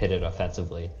to hit it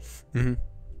offensively.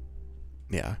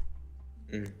 Yeah.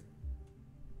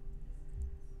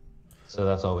 So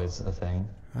that's always a thing.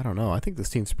 I don't know. I think this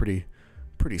team's pretty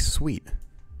sweet.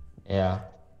 Yeah.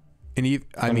 And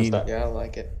I mean... Yeah, I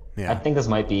like it. Yeah. I think this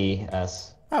might be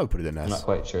S. I would put it in S. I'm not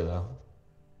quite sure, though.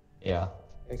 Yeah.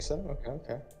 Think so?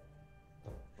 Okay.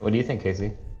 What do you think,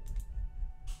 Casey?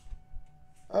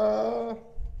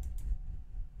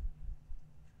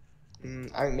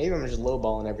 Maybe I'm just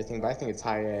lowballing everything, but I think it's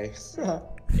high A.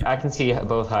 I can see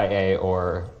both high A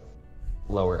or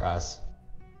lower S.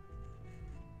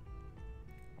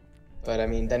 But I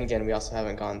mean, then again, we also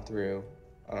haven't gone through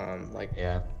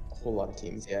Yeah. a whole lot of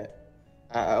teams yet.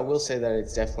 I will say that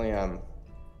it's definitely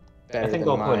better I think than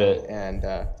I'll mine put it. and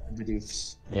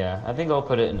Bidoof's. Yeah, I think I'll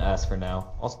put it in S for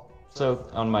now. Also,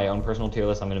 on my own personal tier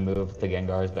list, I'm going to move the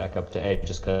Gengars back up to A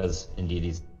just because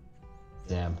Indeedee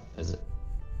Zam is it.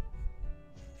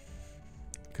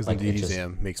 Because Like, Indeedee it just-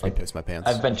 Zam makes me piss my pants.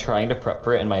 I've been trying to prep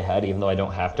for it in my head, even though I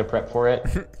don't have to prep for it.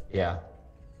 Yeah.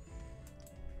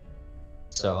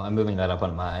 So I'm moving that up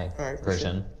on my Alright, for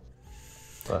version.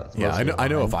 But it's Yeah, mostly I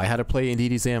know mine. if I had to play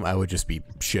Indeedee Zam, I would just be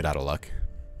shit out of luck.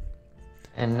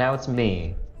 And now it's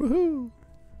me. Woohoo!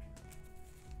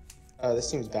 This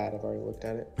seems bad. I've already looked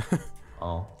at it.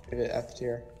 Oh, Give it F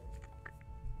tier.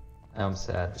 I'm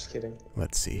sad. Just kidding.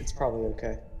 Let's see. It's probably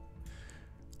okay.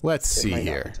 Let's It see might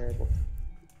not here. be terrible.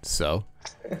 So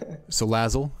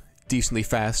Lazzle, decently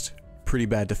fast, pretty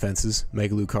bad defenses.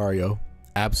 Mega Lucario,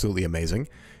 absolutely amazing.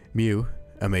 Mew,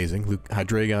 amazing.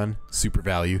 Hydreigon, super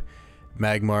value.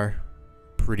 Magmar,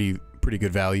 pretty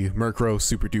good value. Murkrow,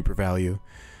 super duper value.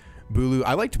 Bulu,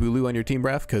 I liked Bulu on your team,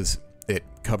 BBRAFF, because it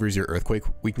covers your Earthquake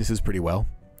weaknesses pretty well.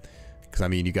 Because I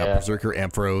mean, you got Berserker,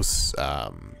 Ampharos,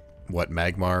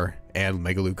 Magmar, and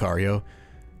Mega Lucario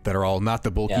that are all not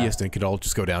the bulkiest and could all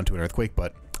just go down to an Earthquake,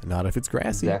 but not if it's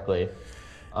grassy. Exactly.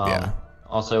 Yeah.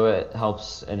 Also, it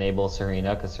helps enable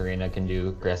Serena because Serena can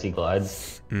do grassy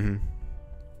glides. Oh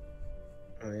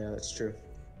yeah, that's true.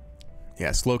 Yeah,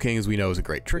 Slowking, as we know, is a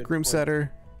great Trick Room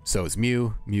setter. So is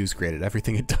Mew. Mew's great at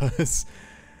everything it does.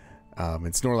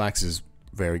 And Snorlax is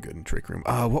very good in Trick Room.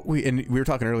 We were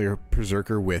talking earlier,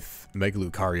 Berserker with Mega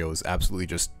Lucario is absolutely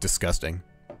just disgusting.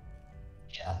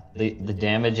 Yeah, the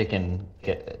damage it can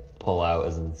pull out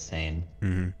is insane.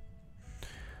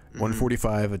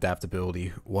 145 adaptability,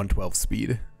 112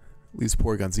 speed. Leaves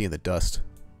poor Gunzi in the dust.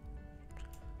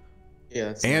 Yeah,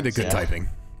 that's And a nice. good typing.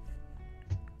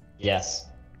 Yes.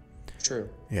 True.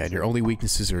 Yeah, and your only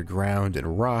weaknesses are ground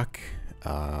and rock.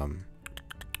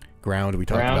 Ground we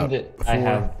talked about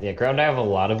before. Ground I have a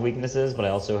lot of weaknesses, but I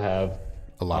also have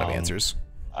A lot of answers.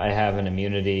 I have an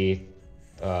immunity.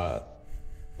 I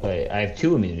have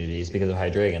 2 immunities because of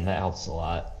Hydreigon. That helps a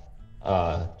lot.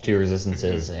 2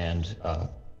 resistances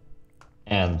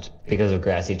and because of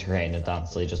grassy terrain, it's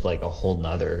honestly just like a whole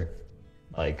nother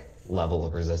level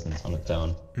of resistance on its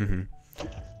own.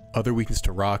 Other weakness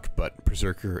to rock, but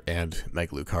Berserker and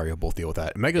Mega Lucario both deal with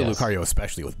that. Mega Lucario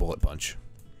especially with Bullet Punch.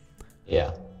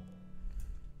 Yeah.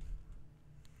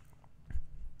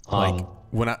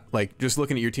 when I like just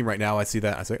looking at your team right now, I see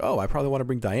that I say, oh, I probably want to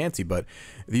bring Diancie, but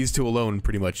these two alone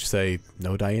pretty much say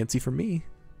no Diancie for me.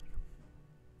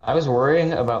 I was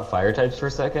worrying about fire types for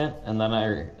a second, and then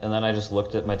I just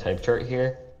looked at my type chart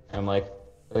here, and I'm like,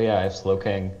 oh yeah, I have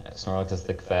Slowking, Snorlax is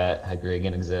thick fat,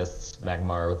 Hydreigon exists,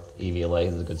 Magmar with EV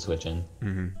is a good switch in.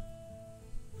 Mm-hmm.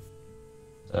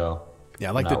 So yeah,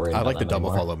 I like the double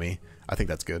anymore. follow me. I think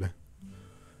that's good,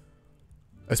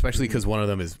 especially because one of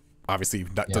them is obviously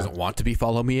doesn't want to be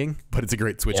follow meing, but it's a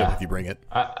great switch up if you bring it.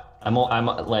 I'm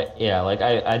like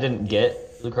I didn't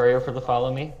get Lucario for the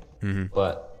follow me,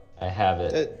 but I have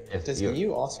it. Does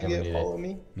Mew also get follow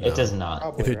me? No. It does not.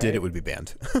 Probably, if it did, right? it would be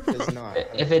banned. It does not.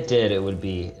 If it did, it would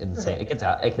be insane. It gets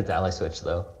ally switch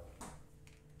though.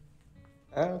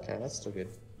 Oh, okay, that's still good.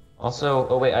 Also,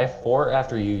 oh wait, I have 4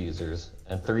 after you users,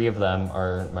 and 3 of them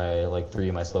are my 3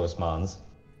 of my slowest mons.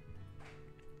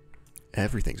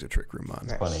 Everything's a trick room mon.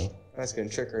 Nice. Funny. That's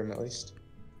good. Trick room at least.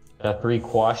 I have 3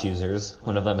 Quash users.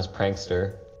 One of them is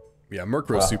Prankster. Yeah,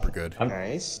 Murkrow's super good.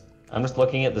 Nice. I'm just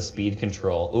looking at the speed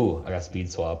control. Ooh, I got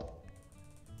speed swap.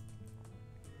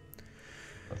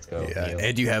 Let's go. Yeah, Mew.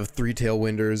 and you have 3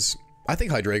 Tailwinders. I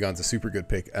think Hydreigon's a super good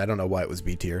pick. I don't know why it was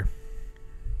B tier.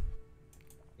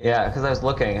 Yeah, because I was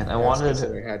looking and I was wanted.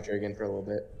 considering Hydreigon for a little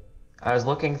bit. I was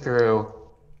looking through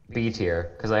B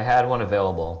tier because I had one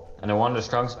available, and I wanted a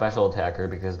strong special attacker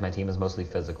because my team is mostly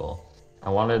physical.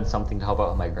 I wanted something to help out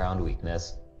with my ground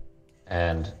weakness,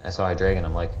 and I saw Hydreigon.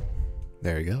 I'm like,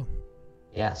 There you go.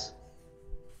 yes.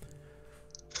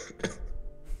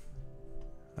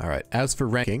 All right. As for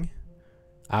ranking,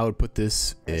 I would put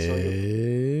this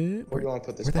in... Where do you want to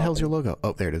put this? Where the hell's pop your in? logo?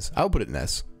 Oh, there it is. I would put it in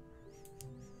S.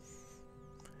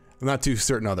 I'm not too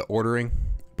certain on the ordering,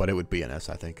 but it would be an S,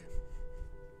 I think.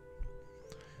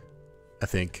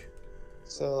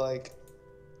 So like,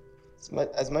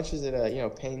 as much as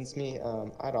it pains me,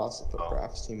 I'd also put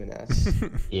BBRAFF's team in S.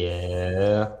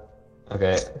 Yeah.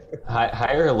 Okay.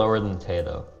 Higher or lower than Tay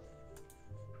though?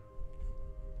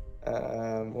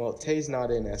 Well, Tay's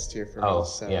not in S tier for Oh, me.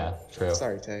 So yeah, true.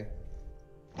 Sorry, Tay.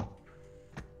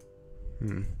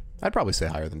 I'd probably say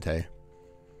higher than Tay.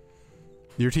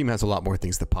 Your team has a lot more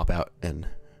things that pop out and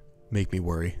make me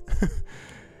worry.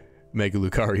 Mega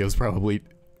Lucario's probably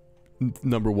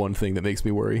number 1 thing that makes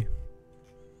me worry.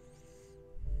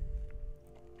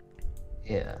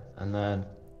 Yeah, and then,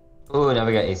 ooh, now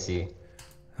we got AC.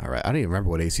 All right, I don't even remember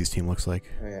what AC's team looks like.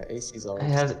 Oh yeah, AC's all.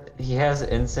 He has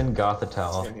Ensign Same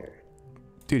Gothitelle. here.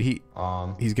 Dude,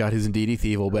 he's got his Indeedee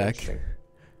Thievel back. Interesting.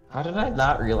 How did I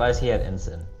not realize he had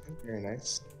Ensign? Very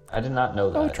nice. I did not know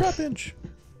that. Oh, Trapinch.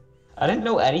 I didn't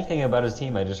know anything about his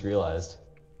team. I just realized.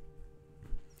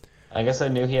 I guess I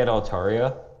knew he had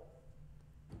Altaria.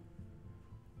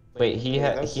 Wait,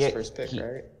 That was his first pick,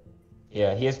 right?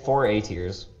 Yeah, he has 4 A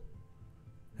tiers.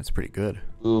 That's pretty good.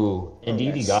 Ooh,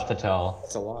 indeed, nice. Gothitelle.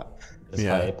 That's a lot. This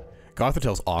Yeah. hype.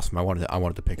 Gothitelle's awesome. I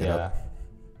wanted to pick it up.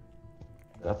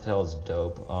 Gothitelle is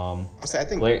dope. So I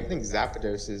think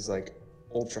Zapdos is like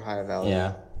ultra high value.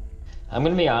 Yeah. I'm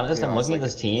gonna be honest. I'm looking at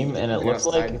this team, and it looks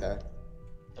like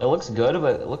it looks good,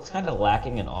 but it looks kind of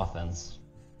lacking in offense.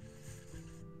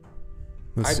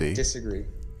 Let's see. I disagree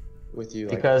with you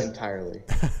entirely.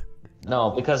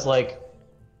 No, because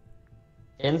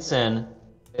Ensign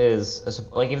is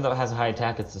even though it has a high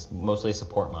attack, it's just mostly a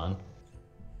support mon.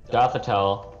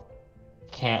 Gothitelle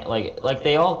can't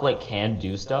they all can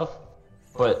do stuff,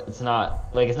 but it's not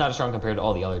as strong compared to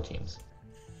all the other teams.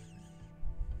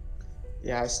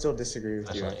 Yeah, I still disagree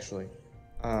with you actually,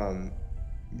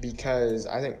 because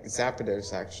I think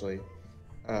Zapdos actually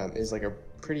is like a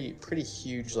pretty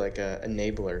huge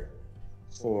enabler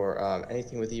for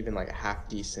anything with even a half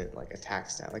decent attack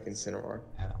stat like Incineroar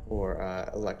or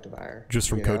Electivire. Just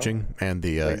from coaching and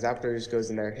the Zapdos goes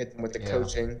in there, hit them with the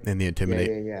coaching and the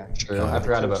Intimidate. Yeah. True. I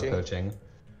forgot about coaching.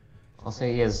 Also,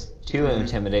 he has 2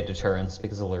 Intimidate deterrents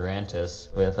because of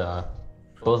Lurantis with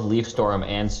both Leaf Storm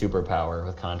and Superpower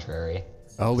with Contrary.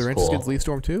 Oh, Lurantis cool. gets Leaf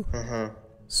Storm too?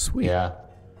 Sweet. Yeah.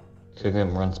 Trick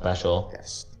Room run special.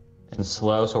 Yes. And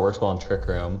slow, so it works well in Trick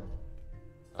Room.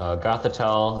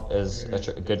 Gothitelle is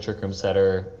a good Trick Room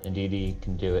setter. Indeedee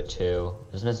can do it too.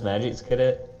 Does Miss Magi's get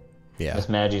it? Yeah. Miss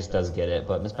Magi's does get it,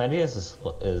 but Miss Magi's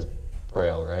is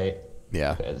frail, right?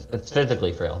 Yeah. It's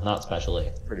physically frail, not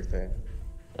specially. Pretty fair.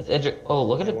 Oh,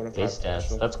 look at the 105 base stats.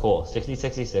 special. That's cool. 60,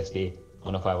 60, 60,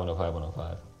 105, 105,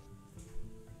 105.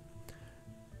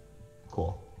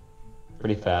 Cool.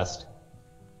 Pretty fast.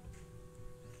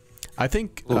 I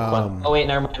think. Ooh, oh wait,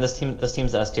 never mind. This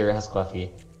team's S tier. It has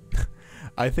Cleffy.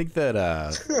 I think that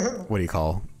what do you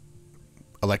call?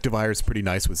 Electivire is pretty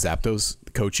nice with Zapdos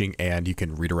coaching, and you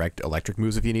can redirect electric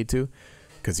moves if you need to,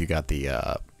 because you got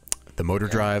the the motor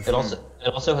drive. It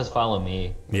also has follow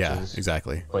me. Which is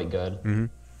exactly. Quite good. Mm-hmm.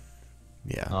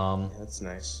 Yeah. That's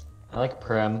nice. I like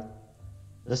Prem.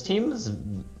 This team is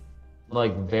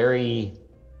like very.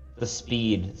 The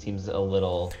speed seems a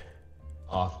little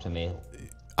off to me.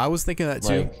 I was thinking that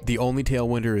too. Like, the only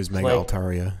tailwinder is Mega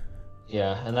Altaria.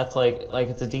 Yeah, and that's like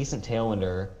it's a decent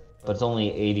tailwinder, but it's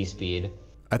only 80 speed.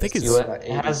 I think it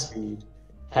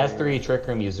has 3 Trick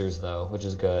Room users though, which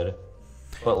is good.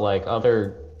 But like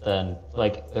other than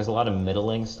like, there's a lot of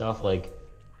middling stuff. Like,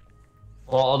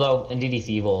 well, although in DD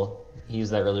Thievel, he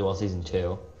used that really well season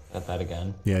 2. Got that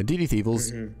again. Yeah, DD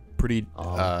Thievel's pretty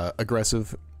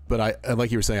aggressive, but I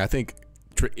like you were saying, I think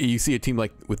you see a team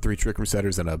like with 3 Trick Room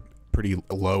setters and a pretty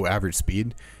low average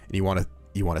speed, and you want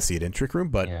to see it in Trick Room,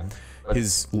 but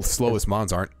his slowest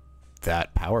mons aren't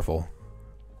that powerful.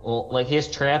 Well, like he has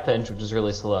Trapinch, which is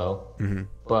really slow,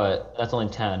 but that's only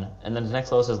 10. And then his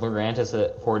next lowest is Lurantis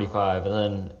at 45, and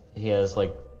then he has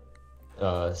like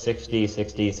 60,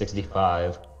 60,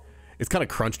 65. It's kind of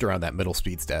crunched around that middle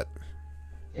speed stat.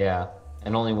 Yeah,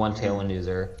 and only 1 Tailwind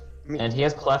user. And he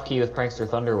has Klefki with Prankster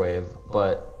Thunderwave,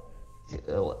 but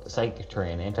Psychic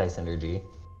Terrain, Anti-Synergy.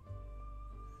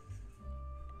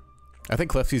 I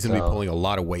think Klefki's going to be pulling a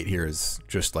lot of weight here as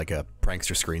just like a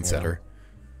Prankster screen setter.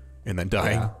 And then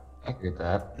dying. Yeah, I agree with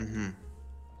that.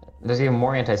 There's even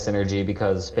more anti-synergy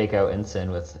because fake out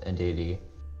Ensign with NDD.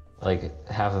 Like,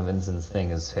 half of Ensign's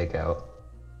thing is fake out.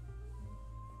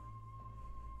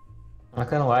 I'm not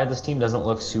gonna lie, this team doesn't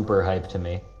look super hype to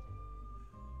me.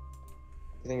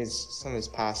 I think some of his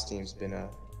past teams been a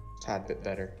tad bit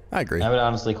better. I agree. I would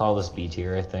honestly call this B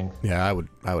tier, I think. Yeah, I would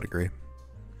agree.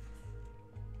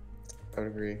 I would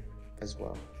agree as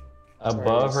well.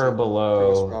 Above or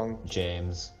below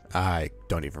James? I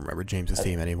don't even remember James's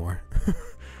team anymore.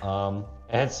 I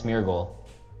had Smeargle.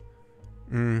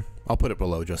 I'll put it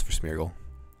below just for Smeargle.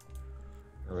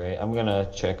 Alright, I'm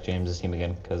gonna check James's team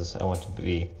again because I want to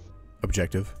be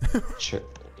objective. Sure.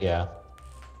 Yeah.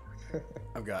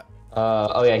 I've got.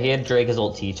 Oh yeah, he had Drake as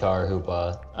old T-Tar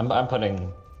Hoopa. I'm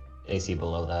putting AC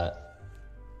below that.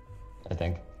 I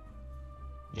think.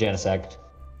 Janisect.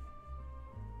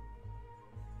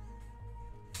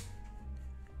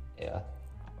 Yeah.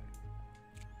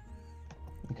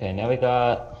 Okay, now we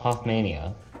got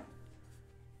Hoffmania.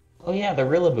 Oh yeah, the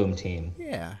Rillaboom team.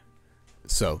 Yeah.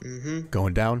 So,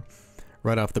 going down,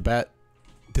 right off the bat,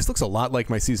 this looks a lot like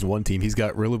my Season 1 team. He's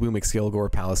got Rillaboom, Excalibur,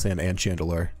 Palossand, and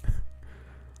Chandelure.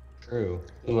 True.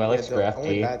 Ooh, I like Scrafty. The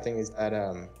only bad thing is that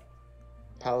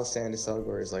Palossand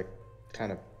Excalibur is like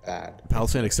kind of bad.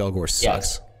 Palossand Excalibur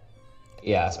sucks.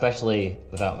 Yeah, especially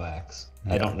without Max.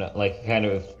 Yeah. I don't know, like, he kind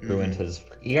of ruined his...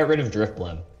 He got rid of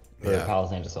Drifblim for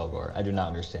Palossand Excalibur. I do not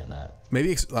understand that.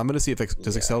 Maybe, I'm going to see if...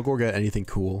 Does Excalibur get anything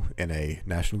cool in a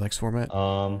National Dex format?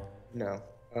 No.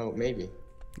 Oh, maybe.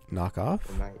 Knock off?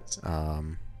 It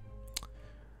might.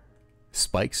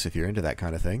 Spikes, if you're into that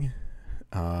kind of thing.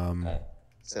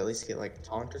 So at least get like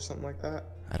Taunt or something like that?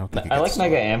 I don't think I like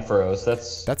Mega Ampharos.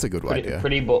 That's a good idea.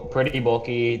 Pretty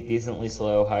bulky, decently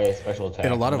slow, high special attack.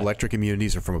 And a lot of electric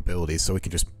immunities are from abilities, so we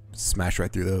can just smash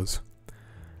right through those.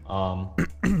 I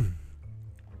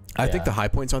think the high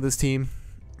points on this team,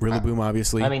 Rillaboom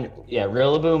obviously. I mean, yeah,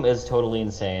 Rillaboom is totally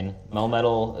insane.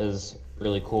 Melmetal is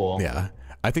really cool. Yeah.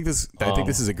 I think this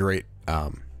is a great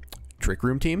Trick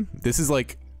Room team. This is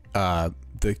like the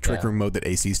Trick Room mode that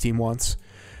AC's team wants.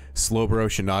 Slowbro,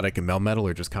 Shiinotic, and Melmetal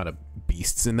are just kind of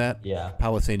beasts in that. Yeah.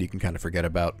 Palossand you can kind of forget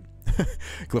about.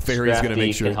 Clefairy's going to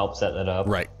make sure... can help set that up.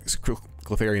 Right.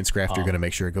 Clefairy and Scrafty are going to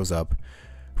make sure it goes up.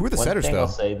 Who are the setters, though? I'll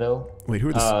say, though... Wait,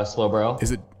 who are the... Slowbro.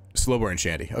 Is it Slowbro and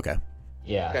Shandy? Okay.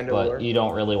 Yeah, but you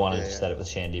don't really want to set it with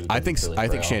Shandy. I think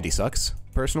Shandy sucks,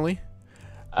 personally.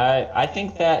 I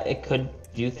think that it could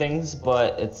do things,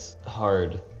 but it's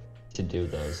hard to do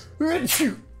those.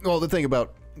 Well, the thing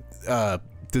about...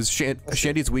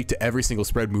 Shandy's weak to every single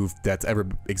spread move that's ever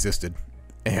existed,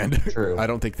 and I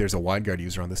don't think there's a wide guard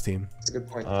user on this team. That's a good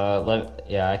point.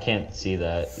 I can't see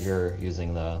that you're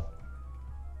using the.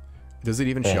 Does it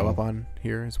even show up on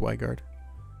here as wide guard?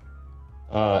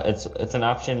 It's an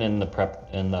option in the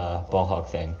Ballhawk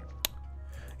thing.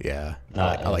 Yeah,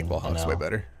 I like Ballhawks way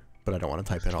better, but I don't want to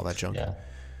type in all that junk. Yeah,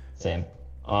 same.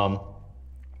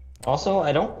 Also,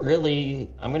 I'm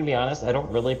gonna be honest. I don't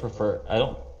really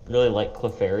like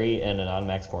Clefairy in a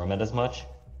non-max format as much.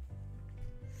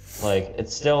 Like,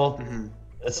 it's still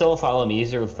a follow me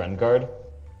user with Friend Guard,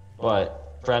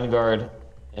 but Friend Guard,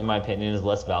 in my opinion, is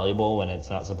less valuable when it's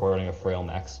not supporting a frail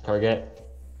max target.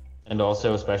 And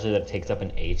also, especially that it takes up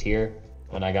an A tier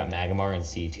when I got Magmar in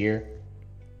C tier.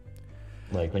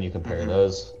 Like, when you compare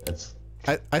those, it's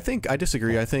I think I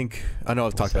disagree. I know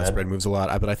I've talked about spread moves a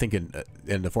lot, but I think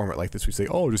in a format like this we say,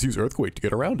 oh, just use Earthquake to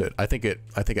get around it. I think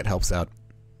it helps out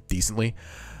decently.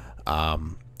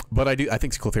 But I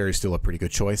think Clefairy is still a pretty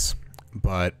good choice.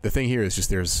 But the thing here is just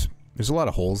there's a lot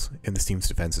of holes in this team's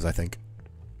defenses, I think.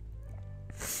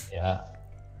 Yeah.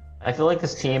 I feel like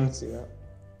this team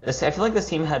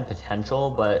had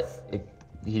potential, but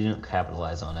he didn't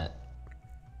capitalize on it.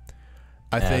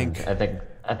 I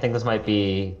think this might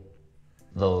be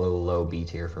the low B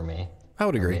tier for me. I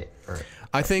would agree.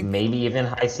 I think maybe even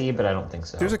high C, but I don't think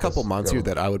so. There's a couple mons here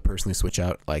that I would personally switch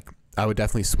out. Like I would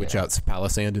definitely switch out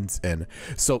Palisand and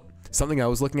so something I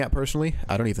was looking at personally.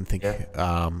 I don't even think.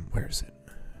 Where is it?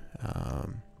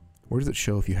 Where does it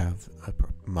show if you have a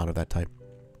mon of that type?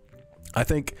 I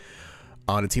think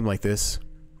on a team like this,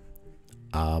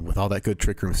 with all that good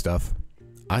Trick Room stuff,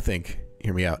 I think,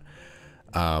 hear me out,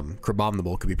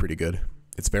 Crabominable could be pretty good.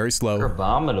 It's very slow.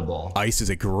 Crabominable. Ice is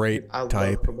a great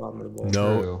type.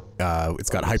 No, it's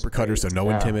got Hypercutter, so no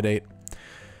Intimidate.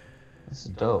 This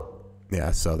is dope.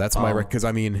 Yeah, so that's my because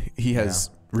I mean he has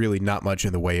really not much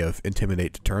in the way of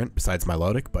Intimidate Deterrent besides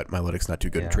Milotic, but Milotic's not too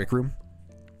good in Trick Room.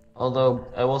 Although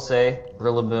I will say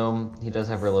Rillaboom, he does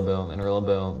have Rillaboom, and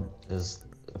Rillaboom is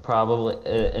probably,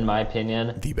 in my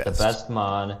opinion, the best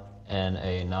mon in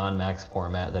a non-max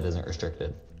format that isn't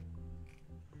restricted.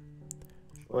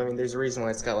 Well, I mean, there's a reason why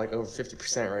it's got like over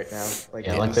 50% right now.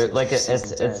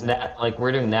 Like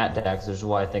we're doing Nat decks, which is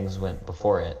why things went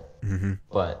before it. Mm-hmm.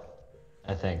 But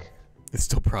I think it's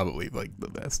still probably like the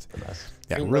best.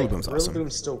 Yeah, I mean, Rillaboom's awesome.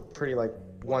 Rillaboom's still pretty like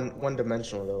one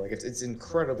dimensional though. Like it's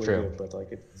incredibly good, but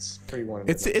like it's pretty one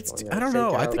dimensional. It's I don't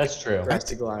know. I think that's true.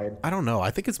 I don't know.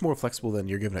 I think it's more flexible than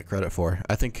you're giving it credit for.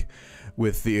 I think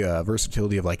with the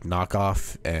versatility of like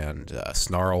Knockoff and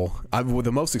Snarl,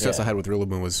 the most success I had with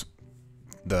Rillaboom was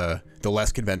the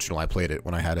less conventional I played it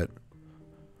when I had it.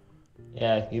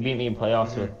 Yeah, you beat me in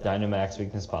playoffs with Dynamax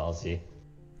weakness policy.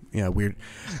 Yeah, weird.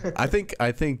 I think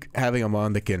having a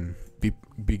mon that can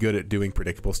be good at doing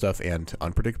predictable stuff and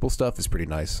unpredictable stuff is pretty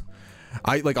nice.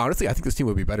 Honestly, I think this team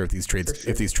would be better if these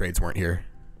trades weren't here.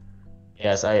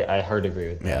 Yes, I hard agree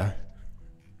with that. Yeah.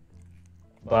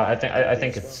 But I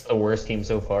think it's the worst team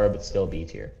so far, but still B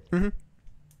tier. Mm-hmm.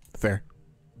 Fair.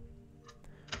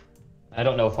 I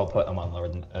don't know if I'll put them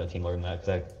on a team lower than that because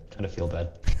I kind of feel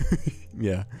bad.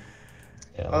 Yeah.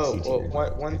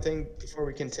 One thing before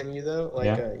we continue though,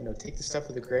 take the stuff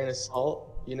with a grain of salt.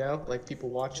 Like people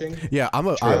watching. Yeah,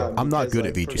 I'm not good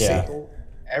at VGC. For example,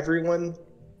 everyone.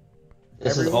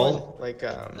 This is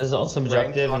all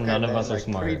subjective, and none of us are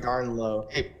smart. Pretty darn low.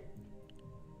 Hey.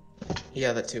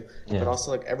 Yeah, that too. Yeah. But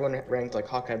also, like everyone ranked like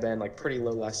Hawkeye Ben like pretty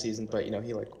low last season, but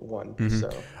he like won. Mm-hmm.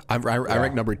 So I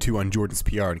ranked number 2 on Jordan's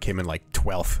PR and came in like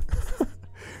 12th.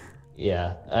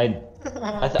 Yeah, I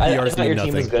thought your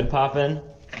team was good, Poppin'.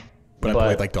 But I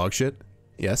played like dog shit.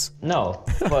 Yes. No,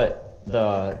 but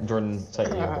the Jordan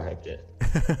slightly overhyped it.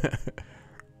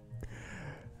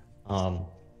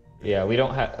 Yeah, we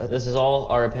don't have. This is all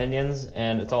our opinions,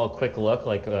 and it's all a quick look,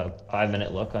 like a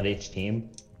 5-minute look on each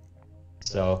team.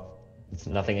 So it's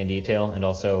nothing in detail, and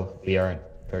also we aren't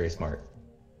very smart.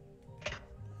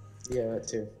 Yeah, that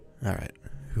too. All right.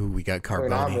 Who we got? Carboni. We're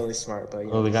not really smart, but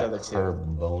we got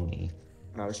Carboni.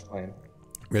 No, I was playing.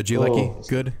 Regieleki,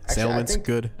 good. Salamence,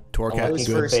 good. Torcat,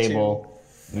 good. Fable.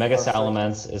 Mega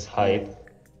Salamence is hype.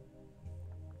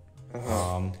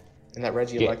 And that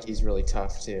Regieleki is really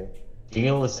tough too.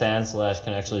 Dealing with Sand Slash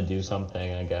can actually do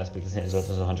something, I guess, because his has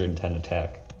 110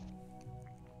 attack.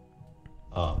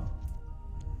 Yeah,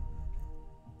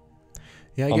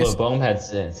 I although guess. Bohm had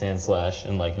Sand Slash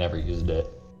and like never used it.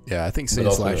 Yeah, I think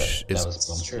Sand Slash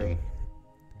is true.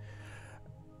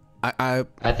 I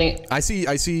think I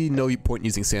see no point in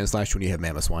using Sand Slash when you have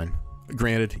Mammoth Swine.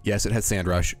 Granted, yes, it has Sand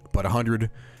Rush, but 100,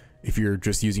 if you're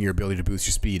just using your ability to boost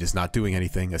your speed, is not doing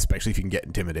anything, especially if you can get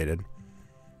intimidated.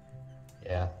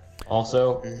 Yeah.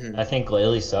 Also, I think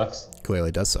Glalie sucks.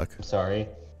 Glalie does suck. I'm sorry.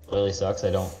 Glalie sucks. I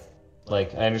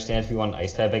understand if you want an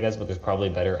ice type, I guess, but there's probably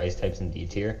better ice types in D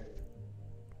tier.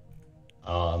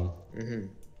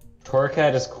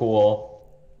 Torcat is cool.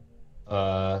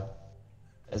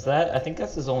 Is that? I think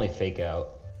that's his only fake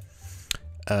out.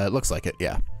 It looks like it,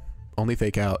 yeah. Only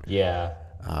fake out. Yeah.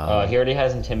 He already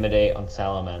has Intimidate on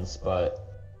Salamence, but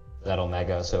that'll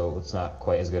mega, so it's not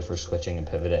quite as good for switching and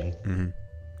pivoting. Mm-hmm.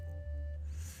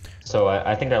 So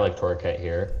I think I like Torcat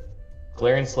here.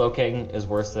 Galarian Slowking is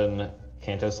worse than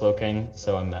Kanto Slowking,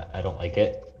 so I don't like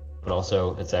it. But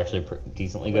also, it's actually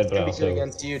decently good. It's but also good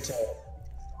against you to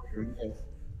remove.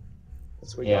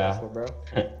 That's what you got for, bro.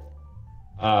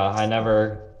 I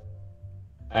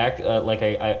I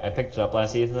picked it up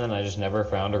last season and I just never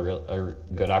found a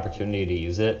good opportunity to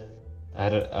use it.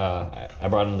 I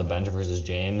brought him to the bench versus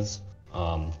James,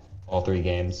 all 3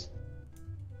 games.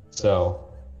 So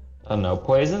I don't know.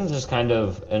 Poison's just kind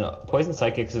of Poison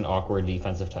Psychic's an awkward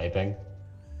defensive typing.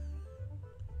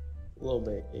 A little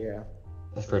bit, yeah.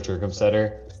 For a Trick Room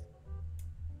setter.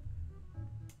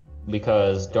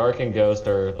 Because Dark and Ghost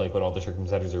are like what all the Trick Room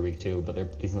setters are weak to, but they're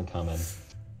decently common.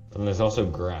 But then there's also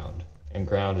Ground. And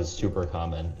Ground is super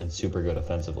common and super good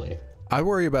offensively. I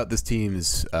worry about this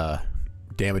team's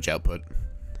damage output.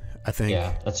 I think.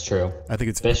 Yeah, that's true. I think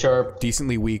it's Bisharp.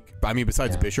 decently weak. I mean,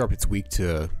 besides Bisharp, it's weak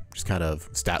to just kind of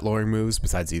stat lowering moves.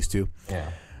 Besides these two. Yeah.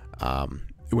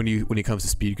 When it comes to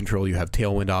speed control, you have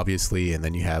Tailwind obviously, and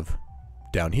then you have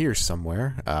down here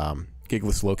somewhere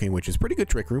Gigalith Slowking, which is pretty good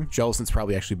Trick Room. Jellicent's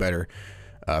probably actually better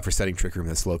for setting Trick Room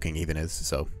than Slowking even is.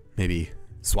 So maybe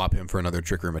swap him for another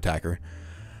Trick Room attacker.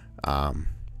 And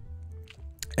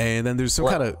then there's some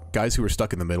kind of guys who are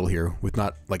stuck in the middle here with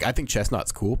not like I think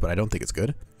Chestnut's cool, but I don't think it's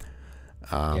good.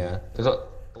 Yeah, there's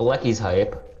Lecky's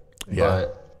hype,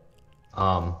 but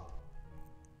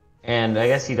and I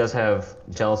guess he does have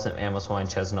Jellicent,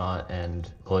 Mamoswine, Chestnut,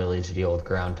 and Gloily to deal with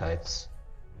ground types.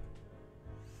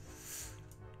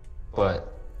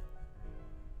 But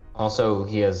also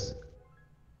he has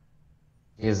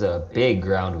a big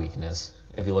ground weakness.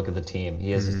 If you look at the team,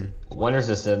 he has 1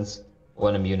 resistance,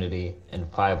 1 immunity,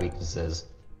 and 5 weaknesses.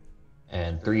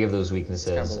 And 3 of those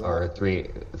weaknesses are three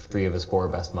of his 4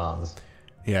 best mons.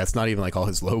 Yeah, it's not even like all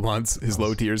his low mons. His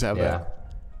low tiers have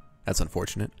that. That's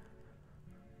unfortunate.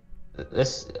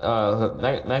 This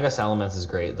Mega Salamence is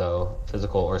great though.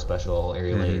 Physical or special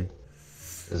area lead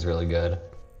is really good.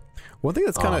 One thing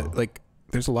that's kind of like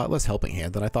there's a lot less Helping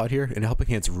Hand than I thought here, and Helping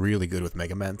Hand's really good with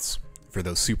Mega Ments for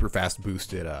those super fast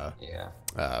boosted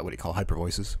what do you call hyper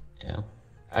voices? Yeah,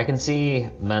 I can see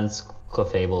Ment's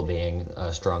Clefable being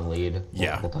a strong lead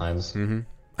multiple times.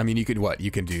 I mean, you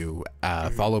can do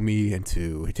follow me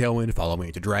into Tailwind, follow me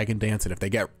into Dragon Dance, and if they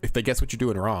guess what you're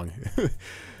doing wrong,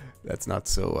 that's not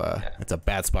so. That's a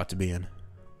bad spot to be in.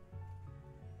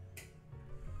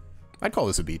 I'd call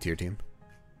this a B tier team.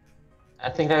 I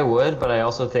think I would, but I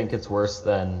also think it's worse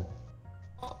than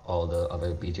all the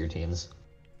other B tier teams.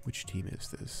 Which team is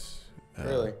this?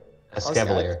 Really?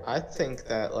 Escavalier. I think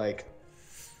that like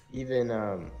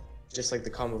even just like the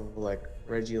combo of like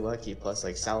Regieleki plus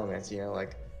like Salamence, you know,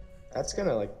 like that's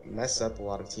gonna like mess up a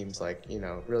lot of teams, like, you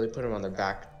know, really put them on their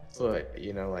back foot,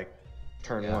 you know, like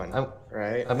turn 1,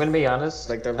 right? I'm gonna be honest.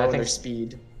 Like they're lowering their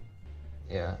speed.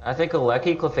 Yeah, I think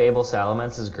Alecki, Clefable,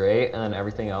 Salamence is great, and then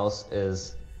everything else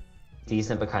is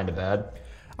decent but kind of bad.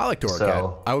 I like Torracat.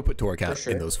 So, I would put Torracat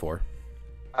in those 4.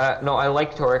 No, I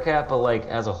like Torracat, but like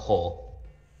as a whole,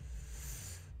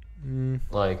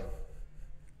 like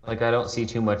I don't see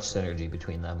too much synergy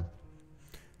between them.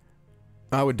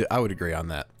 I would agree on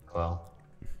that. Well,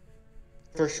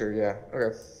 for sure, yeah.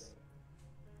 Okay.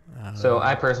 So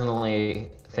I personally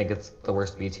think it's the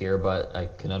worst B tier, but I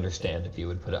can understand if you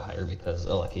would put it higher because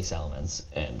Alecki, Salamence,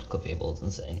 and Clefable is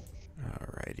insane.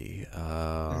 Alrighty.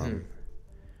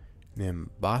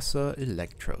 Nimbasa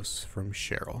Electros from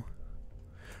Cheryl.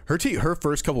 Her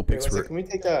first couple picks were. Can we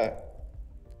take a?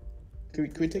 Can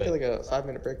we take like a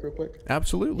 5-minute break real quick?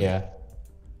 Absolutely. Yeah.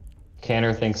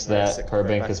 Canner thinks that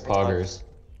Carbank is poggers,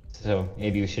 so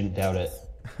maybe we shouldn't doubt it.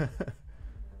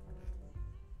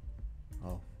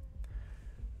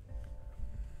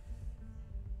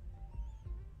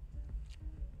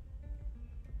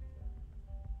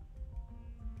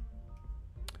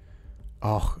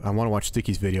 Oh, I want to watch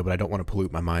Sticky's video, but I don't want to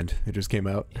pollute my mind. It just came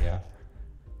out. Yeah.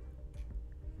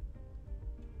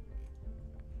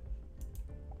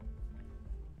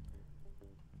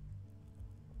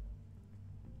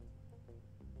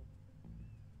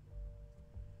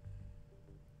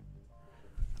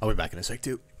 I'll be back in a sec,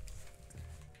 too.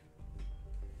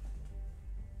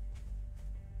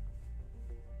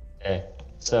 Okay,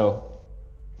 so,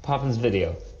 Poppin's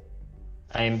video.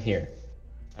 I am here.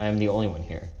 I am the only one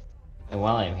here. And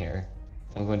while I am here,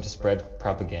 I'm going to spread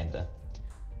propaganda.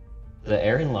 The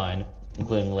Aaron line,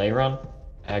 including Lairon,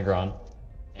 Aggron,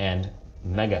 and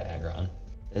Mega Aggron,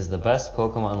 is the best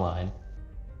Pokemon line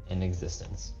in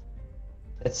existence.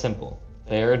 It's simple.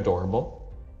 They are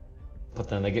adorable, but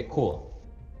then they get cool.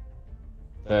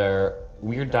 They're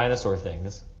weird dinosaur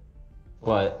things,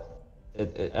 but I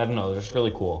don't know, they're just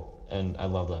really cool, and I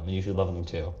love them, and you should love them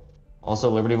too. Also,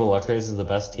 Liberty Voluptuous is the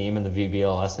best team in the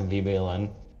VBLS and VBL-N,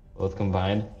 both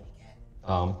combined.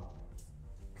 I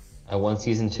won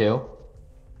Season 2.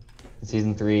 In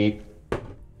Season 3,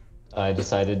 I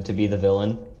decided to be the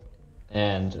villain,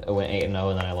 and I went 8-0,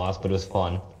 and then I lost, but it was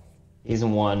fun.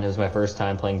 Season 1 is my first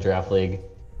time playing Draft League,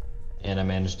 and I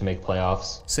managed to make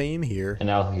playoffs. Same here. And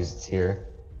now he's here.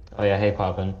 Oh yeah, hey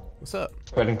Poppin. What's up?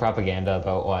 Spreading propaganda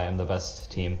about why I'm the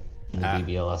best team in the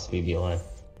BBLS, VBL-N.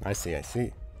 I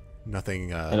see.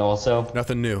 Nothing. And also,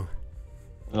 Nothing new.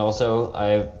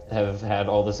 I have had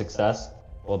all the success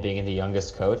while being the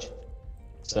youngest coach.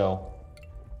 So,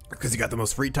 Because you got the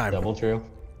most free time. double true.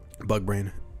 Bug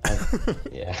brain.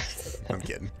 Yeah, I'm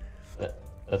kidding.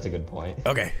 that's a good point.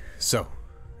 Okay, so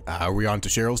are we on to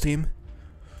Cheryl's team?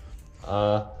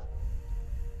 I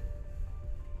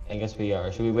guess we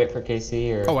are. Should we wait for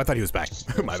KC or? Oh, I thought he was back.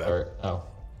 My bad. start? Oh.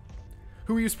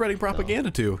 Who were you spreading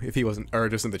propaganda to if he wasn't, or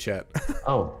just in the chat?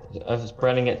 Oh, I was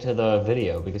spreading it to the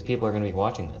video because people are going to be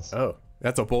watching this. Oh,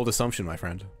 that's a bold assumption, my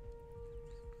friend.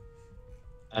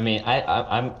 I mean,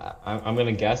 I'm going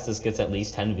to guess this gets at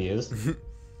least 10 views,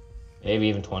 maybe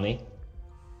even 20.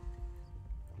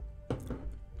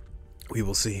 We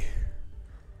will see.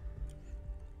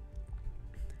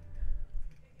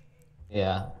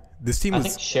 Yeah. This team I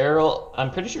think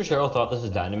I'm pretty sure Cheryl thought this was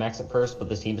Dynamax at first, but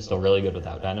this team is still really good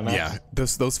without Dynamax. yeah.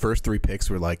 Those first 3 picks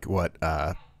were like what?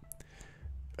 Charizard,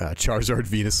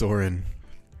 Venusaur, and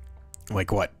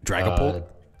like what? Dragapult.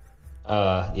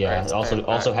 Yeah.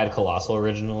 Also had Colossal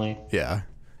originally. Yeah.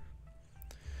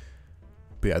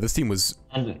 But yeah, this team was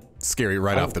And scary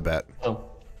right off the bat. so,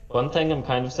 one thing I'm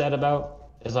kind of sad about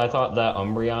is I thought that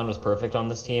Umbreon was perfect on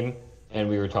this team, and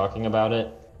we were talking about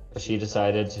it, but she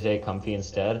decided to take Comfey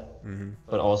instead.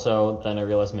 But also, then I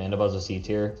realized Mandibuzz was C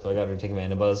tier, so I got her to take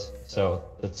Mandibuzz. So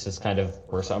it's just kind of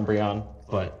worse Umbreon,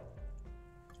 but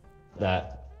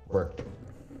that worked.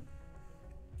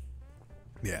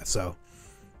 Yeah. So.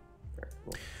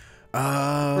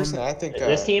 Personally, I think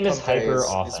This team is Comfey hyper is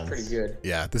offense. pretty good.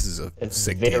 Yeah, this is a It's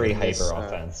sick very team. hyper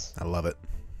offense. I love it.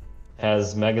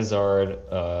 Has Megazard,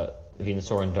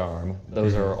 Venusaur, and Darm.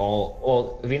 Those are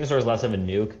all. Well, Venusaur is less of a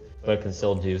nuke, but it can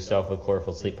still do stuff with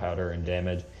Chlorophyll Sleep Powder and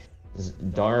damage.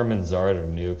 Darm and Zard are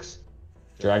nukes.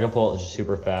 Dragapult is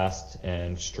super fast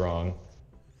and strong.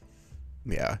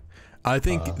 Yeah. I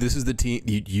think this is the team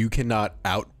you cannot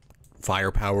out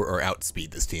firepower or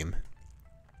outspeed this team.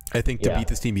 I think to Yeah. beat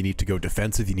this team you need to go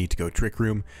defensive, you need to go trick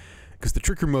room, because the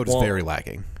trick room mode is Well, very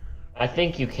lacking. I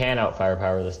think you can out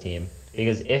firepower this team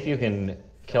because if you can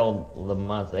kill the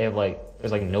monster, they have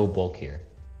there's no bulk here,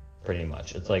 pretty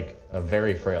much. It's like a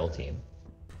very frail team.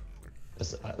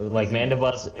 Like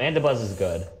Mandibuzz is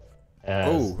good.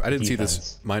 Oh, I didn't see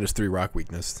this defense. -3 rock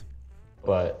weakness.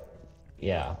 But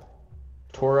yeah,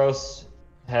 Tauros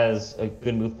has a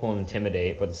good move pool and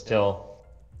Intimidate, but still,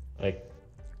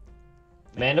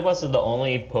 Mandibuzz is the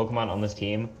only Pokemon on this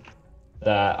team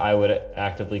that I would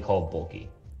actively call bulky.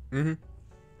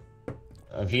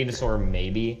 Venusaur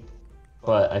maybe,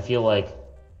 but I feel like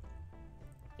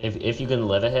if you can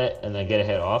live a hit and then get a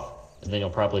hit off, then you'll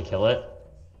probably kill it,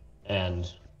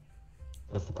 and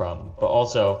that's the problem. But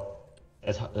also,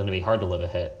 it's going to be hard to live a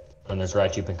hit when there's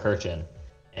Raichu Pincurchin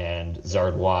and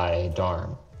Zard Y,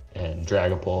 Darm, and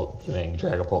Dragapult doing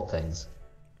Dragapult things.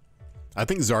 I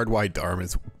think Zardwide Darm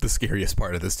is the scariest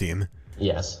part of this team.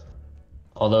 Yes.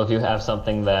 Although if you have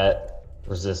something that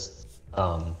resists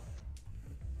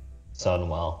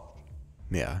Sunwell.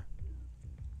 Yeah.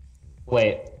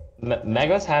 Wait,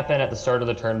 Megas happen at the start of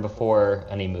the turn before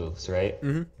any moves, right?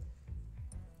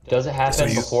 Does it happen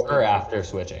before or after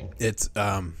switching? It's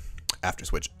after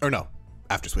switch. Or no,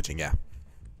 after switching, yeah.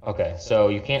 Okay, so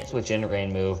you can't switch in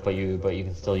Rain move, but you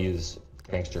can still use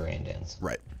Prankster Rain Dance.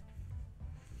 Right.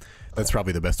 That's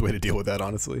probably the best way to deal with that,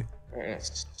 honestly.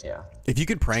 Yeah. If you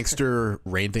could prankster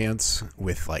Rain Dance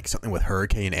with something with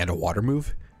Hurricane and a water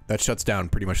move, that shuts down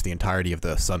pretty much the entirety of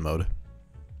the Sun mode.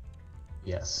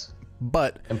 Yes.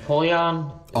 But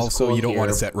Empoleon is also cool you don't want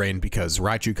to here. set Rain because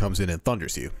Raichu comes in and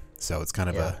thunders you. So it's kind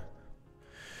of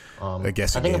a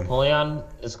guessing I think game. Empoleon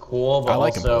is cool, but I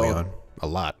like also Empoleon a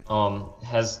lot.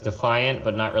 Has Defiant,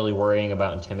 but not really worrying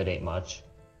about Intimidate much.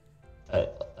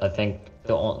 I think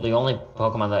the only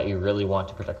Pokemon that you really want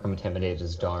to protect from Intimidate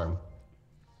is Darm.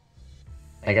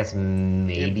 I guess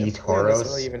maybe Empoleon doesn't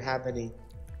really Tauros. even have any.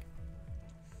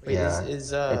 Wait, Yeah,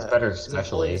 it's better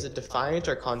especially. Is it Defiant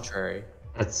or Contrary?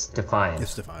 It's Defiant.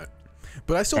 It's Defiant.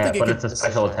 But I still Yeah, think but it it's a could,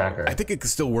 special attacker. I think it could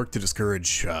still work to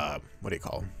discourage what do you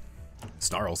call them?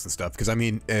 Snarls and stuff. Because I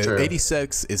mean, True.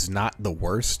 86 is not the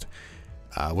worst.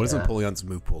 What does Yeah. Empoleon's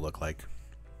move pool look like?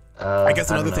 I guess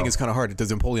another thing is kind of hard.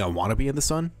 Does Empoleon want to be in the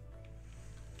sun?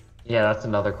 Yeah, that's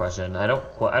another question. I don't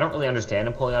really understand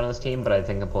Empoleon on this team, but I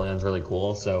think Empoleon's really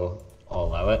cool, so I'll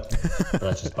allow it. But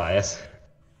that's just bias.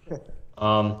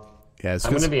 Yeah, it's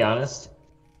I'm just, gonna be honest.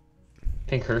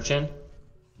 Pincurchin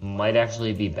might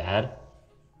actually be bad,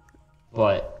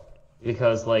 but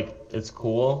because like it's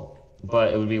cool,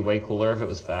 but it would be way cooler if it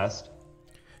was fast.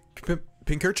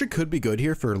 Pinkircha could be good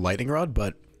here for Lightning Rod,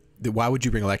 but why would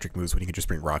you bring electric moves when you can just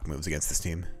bring rock moves against this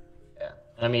team? Yeah.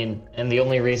 I mean, and the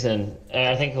only reason, and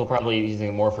I think he'll probably be using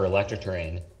it more for electric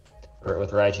terrain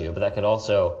with Raichu, but that could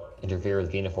also interfere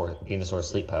with Venusaur's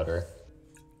Sleep Powder.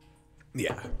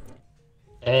 Yeah.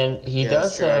 And he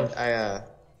does have... I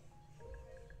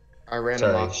ran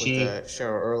a mock with the show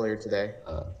earlier today,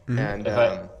 and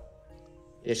yeah,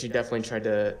 she definitely tried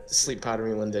to sleep powder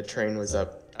me when the train was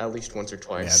up at least once or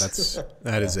twice. Yeah,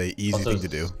 that is a easy thing to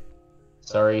do.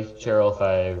 Sorry, Cheryl, if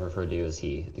I referred to you as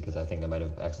he, because I think I might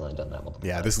have accidentally done that multiple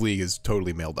times. This league is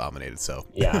totally male dominated, so.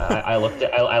 Yeah, I looked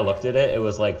at it. It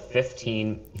was like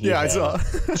 15 he, I saw.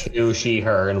 2 she,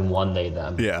 her, and 1 they,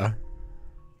 them. Yeah.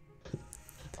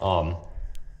 But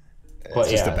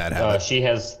it's just a bad habit. She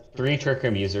has 3 Trick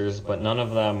Room users, but none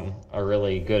of them are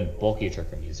really good bulky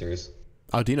Trick Room users.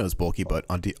 Audino's bulky, but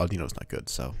Audino's not good,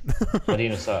 so.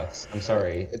 Audino sucks. I'm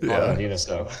sorry. Audino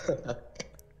sucks.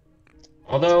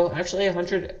 Although, actually,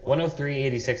 103,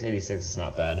 86, 86 is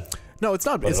not bad. No, it's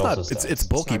not. It's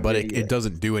bulky, but it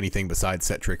doesn't do anything besides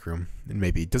set Trick Room. And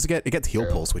maybe it gets Heal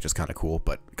Pulse, which is kind of cool,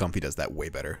 but Comfy does that way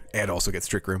better, and also gets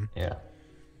Trick Room. Yeah.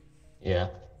 Yeah.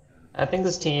 I think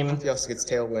this team. He also gets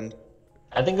Tailwind.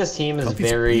 I think this team is Comfy's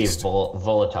very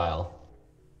volatile.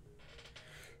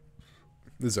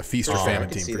 This is a feast or famine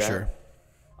team for sure.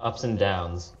 Ups and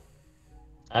downs.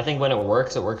 I think when it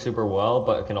works super well,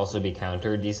 but it can also be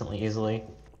countered decently easily.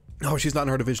 Oh, she's not in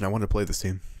her division. I wanted to play this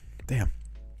team. Damn.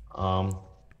 I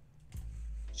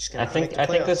think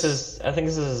this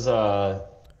is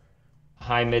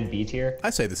high mid B tier.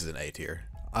 I say this is an A tier.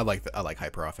 I like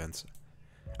hyper offense.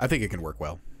 I think it can work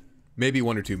well. Maybe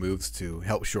 1 or 2 moves to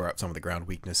help shore up some of the ground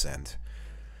weakness, and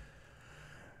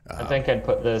I think I'd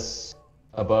put this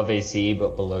above AC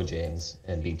but below James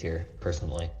in B tier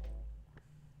personally.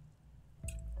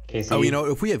 KC, oh, you know,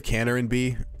 if we have Canner in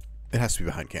B, it has to be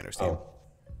behind Canner's team. Oh,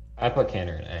 I put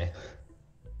Canner in A.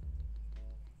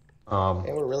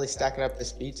 And we're really stacking up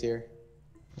this B tier.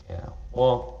 Yeah.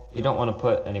 Well, you don't want to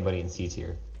put anybody in C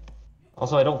tier.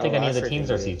 Also, I don't think any of the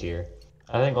teams are C tier.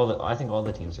 I think all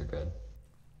the teams are good.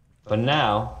 But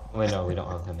now, wait, no, we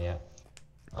don't have him yet.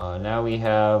 Now we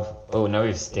have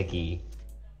Sticky.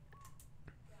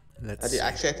 Actually,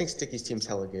 I think Sticky's team's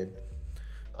hella good.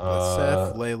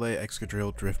 Seth, Lele,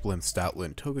 Excadrill, Drifblim,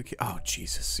 Stoutland, Togekiss. Oh,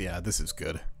 Jesus. Yeah, this is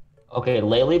good. Okay,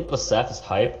 Lele Blasef is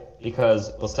hype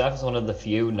because Blasef is one of the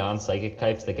few non-psychic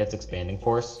types that gets Expanding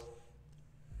Force.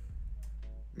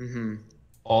 Mm-hmm.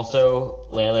 Also,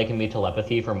 Lele can be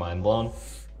Telepathy for Mind Blown.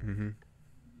 Mm-hmm.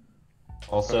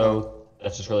 Also,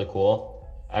 that's just really cool.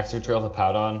 Excadrill for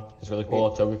Powdon is really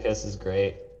cool. Togekiss is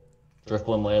great.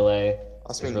 Drifblim Lele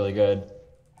is really good.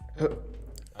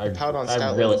 Powdon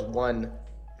Stoutland's won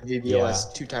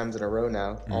VBLS 2 times in a row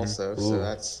now, also, so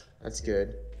that's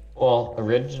good. Well, it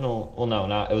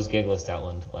was Gigalith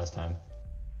Stoutland last time.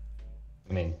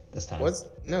 I mean, this time.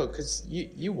 No, because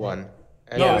you won.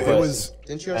 And no, it was.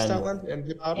 Didn't you have Stoutland and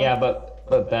Powdon? Yeah,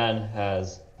 but Ben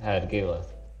has had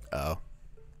Gigalith. Oh.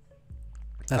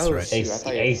 That's right.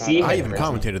 AC. I even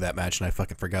commentated that match and I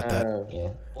fucking forgot that. Yeah.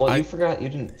 Well, you forgot. You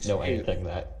didn't know anything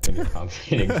that when you were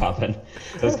commentating, Coppin.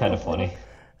 It was kind of funny.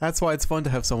 That's why it's fun to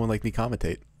have someone like me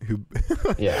commentate. Who?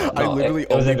 Yeah. No, it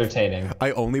was entertaining.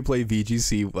 I only play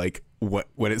VGC like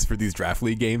when it's for these draft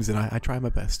league games, and I try my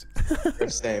best.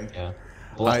 Same. Yeah.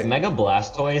 Mega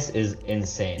Blastoise is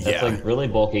insane. That's like really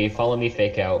bulky. Follow me,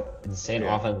 fake out. Insane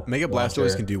offense. Mega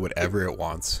Blastoise can do whatever it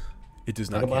wants. It does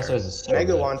not Mega care. Blastoise is so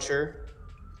Mega good. Launcher.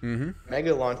 Mm-hmm.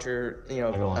 Mega Launcher. You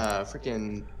know,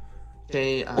 freaking.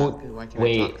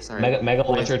 Mega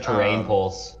Launcher Terrain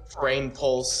Pulse. Terrain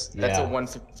Pulse. That's a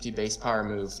 150 base power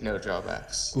move. No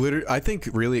drawbacks. Literally, I think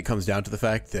really it comes down to the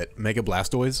fact that Mega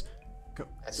Blastoise.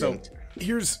 So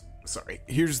here's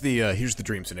the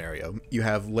dream scenario. You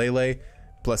have Lele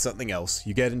plus something else.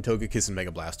 You get in Togekiss and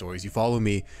Mega Blastoise. You follow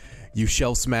me. You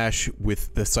Shell Smash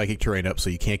with the Psychic Terrain up so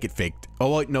you can't get faked.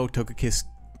 Oh, wait, no, Togekiss.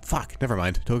 Fuck, never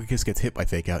mind. Togekiss gets hit by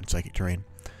Fake Out and Psychic Terrain.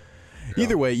 Yeah.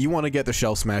 Either way, you want to get the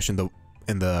Shell Smash and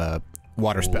the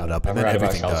Water Spout up, and then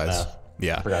everything does.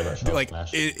 Yeah. I forgot about Shell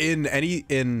Smash.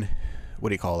 in what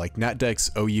do you call it? Like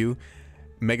NatDex OU,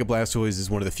 Mega Blastoise is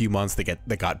one of the few months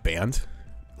that got banned,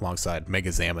 alongside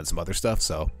Mega Zam and some other stuff.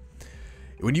 So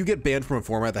when you get banned from a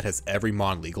format that has every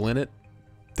mon legal in it,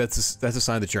 that's a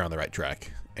sign that you're on the right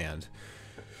track. And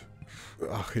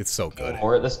it's so good.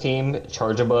 Or this team,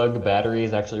 Charge-a-Bug battery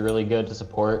is actually really good to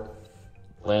support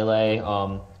Lele,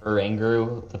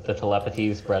 Uranguru, the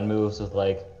telepathy spread moves with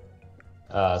like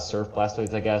Surf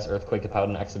Blastoise, I guess, Earthquake,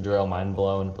 Powdon, Excadrill, Mind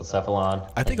Blown, Blacephalon.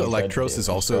 I think Electros is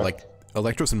also like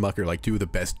Electros and Muck are like two of the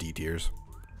best D tiers.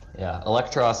 Yeah,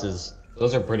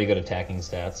 those are pretty good attacking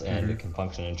stats, and it can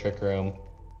function in Trick Room.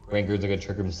 Ranger's a good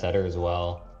Trick Room setter as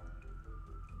well.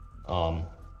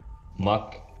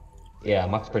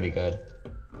 Muck's pretty good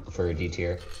for a D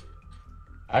tier.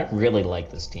 I really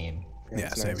like this team. Yeah,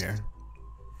 same here.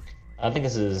 I think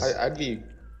this is... I'd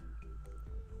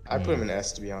put him in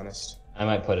S, to be honest. I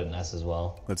might put it in S as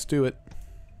well. Let's do it.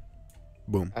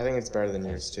 Boom. I think it's better than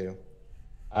yours, too.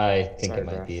 I think it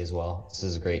might be as well. This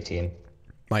is a great team.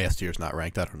 My S tier is not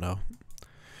ranked. I don't know.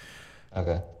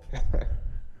 Okay.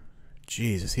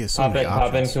 Jesus, he has so many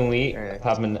options. Can we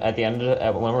pop in at the end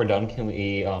of when we're done? Can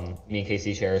we me and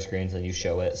Casey share our screens and you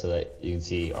show it so that you can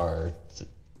see our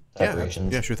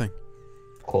separations? Yeah, sure thing.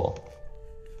 Cool.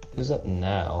 Who's up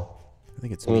now? I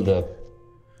think it's the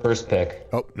first pick.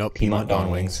 Oh no, Piedmont Dawn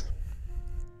Wings.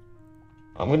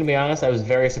 I'm gonna be honest. I was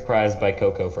very surprised by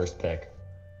Coco first pick.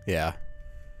 Yeah.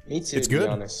 Me too. It's to good, be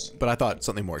honest. but I thought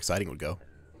something more exciting would go.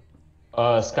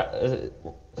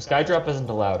 Skydrop isn't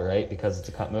allowed, right? Because it's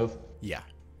a cut move. Yeah.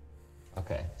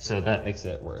 Okay, so that makes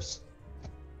it worse.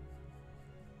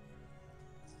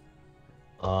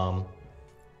 Let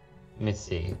me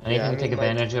see. Anything to take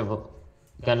advantage of?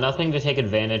 Got nothing to take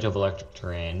advantage of electric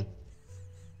terrain.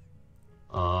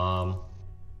 Swampert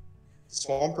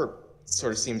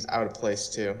sort of seems out of place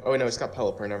too. Oh no, it's got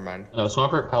Pelipper. Never mind. No,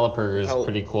 Swampert Pelipper is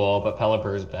pretty cool, but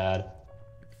Pelipper is bad.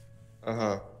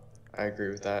 I agree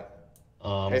with that.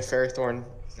 Hey, Ferrothorn,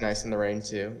 nice in the rain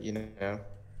too. You know.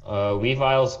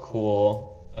 Weavile's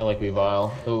cool. I like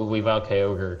Weavile. Ooh, Weavile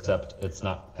Kyogre, except it's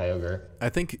not Kyogre. I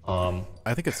think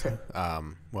it's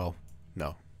well,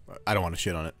 no. I don't want to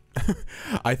shit on it.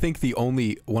 I think the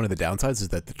only one of the downsides is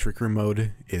that the Trick Room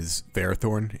mode is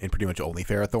Ferrothorn and pretty much only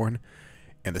Ferrothorn,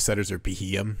 and the setters are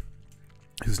Beheeyem,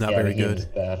 who's not very good,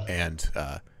 and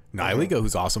Nihilego,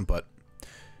 who's awesome, but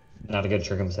not a good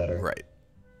Trick Room setter. Right.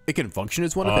 It can function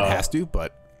as one if it has to,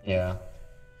 but yeah.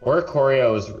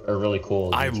 Oricorio is a really cool.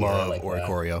 I love like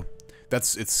Oricorio.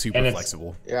 It's super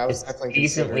flexible. Yeah, it's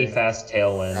decently fast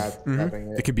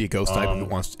Tailwind. It could be a ghost type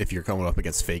if you're coming up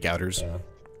against fake outers. Yeah.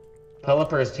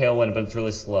 Pelipper is Tailwind, but it's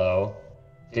really slow.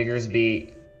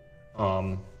 Diggersby,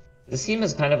 this team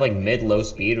is kind of like mid-low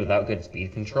speed without good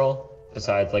speed control.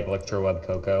 Besides like Electroweb,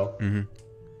 Coco.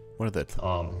 What do the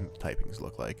typings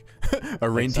look like? A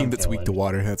rain team that's weak to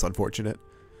water. That's unfortunate.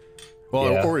 Well,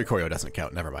 Oricorio doesn't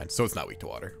count. Never mind. So it's not weak to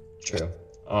water. True.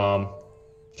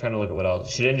 Trying to look at what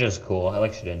else. Shedinja's cool. I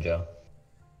like Shedinja.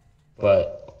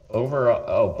 But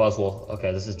overall, Buzzwole.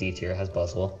 Okay, this is D tier. It has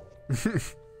Buzzwole.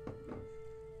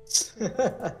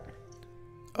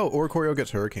 Oricorio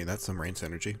gets Hurricane. That's some rain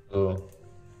synergy. Ooh.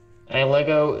 And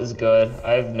Lego is good.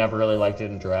 I've never really liked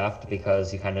it in draft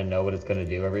because you kind of know what it's going to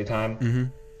do every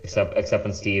time. Except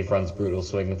when Steve runs Brutal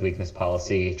Swing with Weakness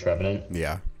Policy, Trevenant.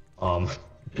 Yeah.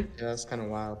 Yeah, that's kind of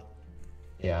wild.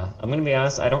 Yeah, I'm gonna be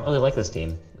honest. I don't really like this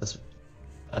team.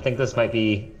 I think this might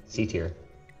be C tier.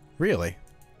 Really?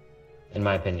 In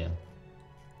my opinion.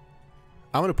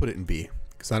 I'm gonna put it in B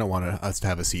because I don't want us to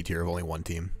have a C tier of only one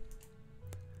team.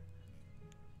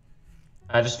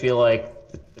 I just feel like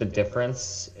the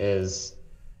difference is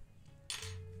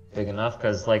big enough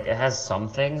because like it has some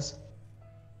things,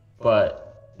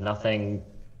 but nothing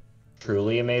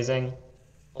truly amazing.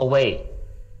 Oh wait,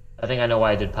 I think I know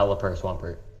why I did Pelipper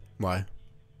Swampert. Why?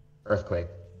 Earthquake.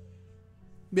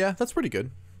 Yeah, that's pretty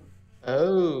good.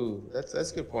 Oh, that's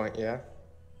a good point. Yeah.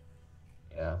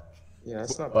 Yeah. Yeah,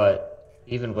 that's not. But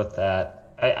even with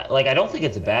that, I don't think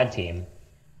it's a bad team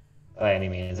by any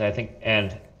means. I think,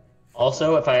 and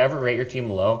also if I ever rate your team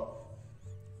low,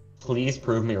 please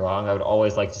prove me wrong. I would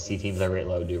always like to see teams I rate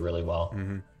low do really well.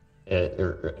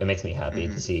 It makes me happy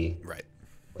to see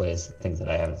things that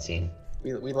I haven't seen.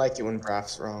 We like it when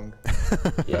BBRAFF's wrong.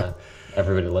 Yeah,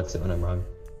 everybody likes it when I'm wrong.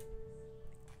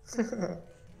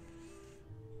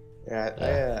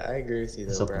 Yeah, I agree with you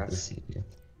though, BBRAFF.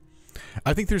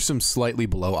 I think there's some slightly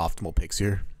below optimal picks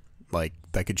here. Like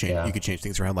that could change. You could change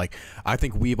things around. Like I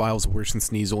think Weavile's worse than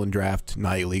Sneasel in draft.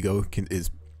 Nihilego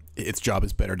its job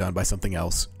is better done by something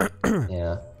else.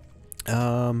 Yeah.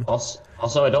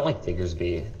 Also, I don't like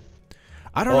Diggersby.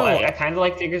 I don't know. I kind of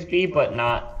like Diggersby, but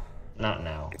not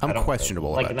now. I'm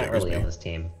questionable about not Diggersby. Really on this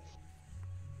team.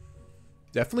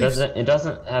 Definitely. It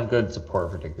doesn't have good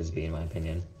support for Diggersby, in my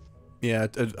opinion. Yeah,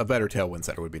 a better Tailwind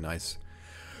setter would be nice.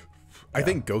 I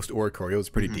think Ghost Oricorio is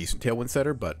a pretty decent Tailwind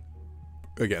setter, but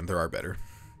again, there are better.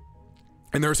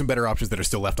 And there are some better options that are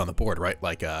still left on the board, right?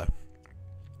 Like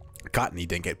Cottony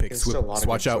didn't get picked.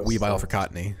 Swatch out Weavile for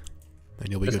Cottony, and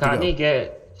you'll be good to go. Does Cottony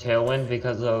get Tailwind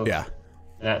because of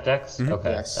Nat Dex?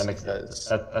 Okay, Yes, that makes sense.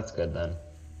 That's good then.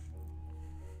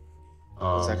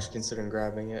 I was actually considering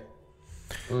grabbing it.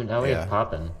 Ooh, now we have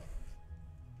Poppin.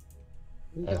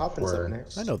 Poppin's up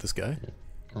next. I know this guy.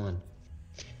 Come on.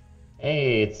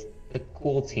 Hey, it's the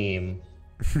cool team.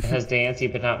 It has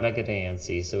Diancie, but not Mega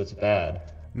Diancie, so it's bad.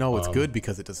 No, it's good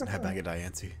because it doesn't have Mega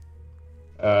Diancie.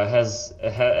 It has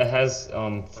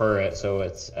Furret, so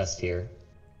it's S tier.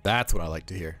 That's what I like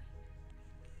to hear.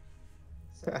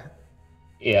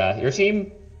 Yeah, your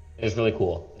team is really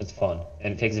cool. It's fun,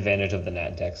 and it takes advantage of the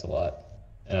Nat decks a lot,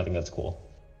 and I think that's cool.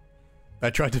 I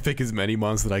tried to pick as many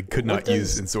mons that I could not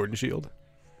use in Sword and Shield.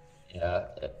 Yeah,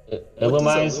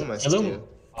 Illumise do?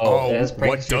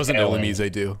 What doesn't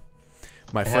Illumise do?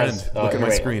 My friend, look at my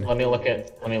screen. Let me look at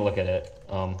it.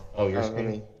 Your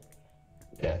screen.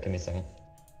 Yeah, give me a second.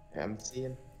 Yeah, I'm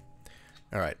seeing.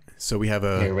 All right, so we have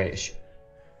a. Here, wait.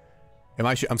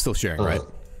 I'm still sharing, right?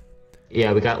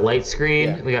 Yeah, we got Light Screen.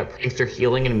 Yeah. We got Prankster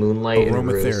Healing and Moonlight.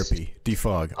 Aromatherapy,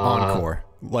 Defog, Encore,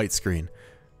 Light Screen,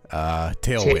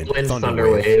 Tailwind,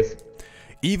 Thunderwave.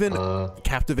 Even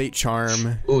Captivate,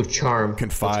 Charm. Ooh, Charm.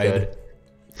 Confide.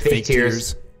 Fake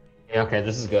Tears. Yeah, okay,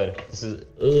 this is good. This is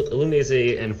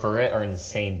Illumise and Furret are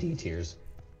insane D tiers.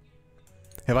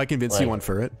 Have I convinced you on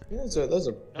Furret? Yeah, those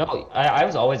are. No, I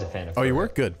was always a fan of Furret. Oh, you were?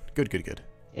 Good.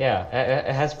 Yeah,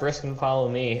 it has Frisk and Follow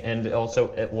Me, and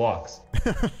also it walks.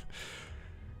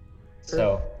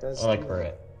 So, I like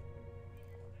Furret.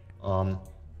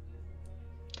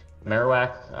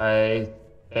 Marowak, I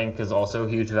think, is also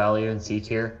huge value in C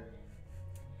tier.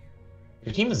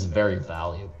 Your team is very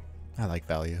value. I like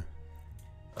value.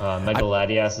 Mega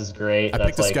Latias is great. I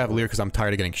picked the Scavalier because I'm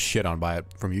tired of getting shit on by it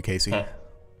from you, Casey.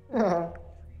 Mega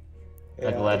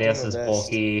Latias is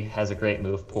bulky, has a great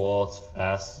move pool, it's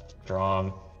fast,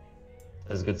 strong,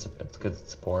 has good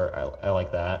support. I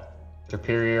like that.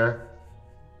 Superior,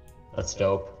 that's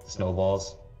dope.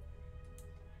 Snowballs.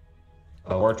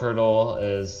 War Turtle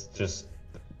is just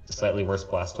slightly worse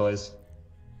Blastoise.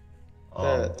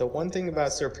 The one thing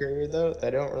about Superior though that I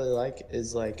don't really like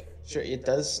is like, sure, it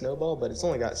does snowball, but it's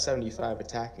only got 75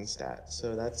 attacking stats,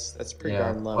 so that's pretty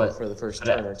darn low for the first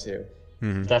turn or two.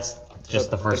 That's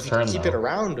just the first turn. Keep it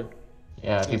around.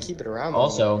 Yeah, if you keep it around.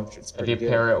 Also, if you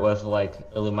pair it with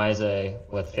like Illumise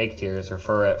with Fake Tears or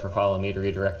Furret for Follow Me to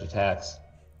redirect attacks,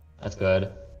 that's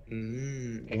good.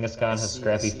 Kangaskhan has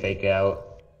Scrappy Fake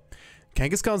Out.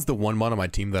 Kangaskhan's the one mon on my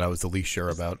team that I was the least sure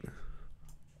about.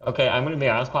 Okay, I'm gonna be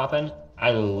honest, Poppin.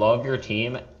 I love your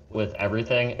team with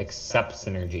everything except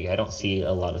synergy. I don't see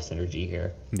a lot of synergy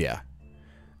here. Yeah,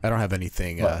 I don't have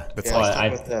anything that's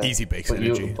like easy bake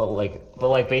synergy. But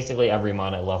like basically every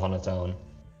mon I love on its own.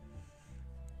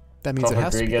 That means it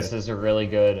has to be Rodriguez is a really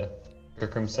good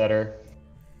Trick Room setter.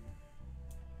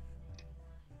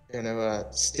 You know,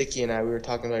 Sticky and I, we were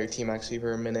talking about your team actually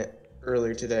for a minute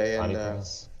earlier today, and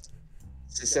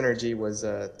synergy was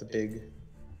the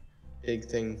big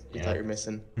thing we thought you were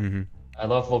missing. I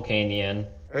love Volcanion.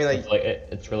 I mean, like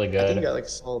it's really good. I think you got like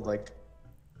solid like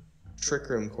Trick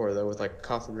Room core though with like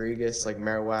Cofagrigus, like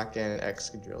Marowak, and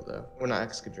Excadrill though. Well, not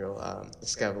Excadrill, the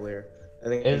Scavalier. I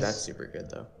think that's super good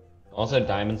though. Also,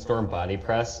 Diamond Storm Body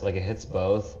Press, like it hits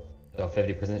both, so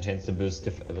 50% chance to boost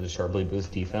sharply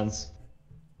boost defense.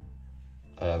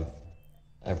 I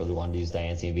really wanted to use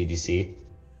Diancie and VGC.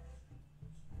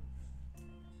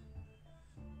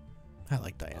 I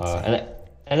like Diancie.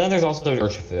 And then there's also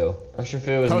Urshifu.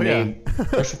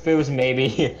 Urshifu is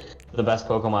maybe the best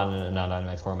Pokemon in a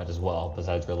non-Dynamax format as well,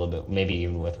 besides Rillaboom, maybe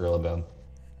even with Rillaboom.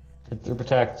 It's through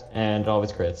Protect, and it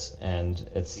always crits, and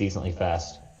it's decently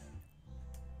fast.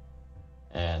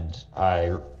 And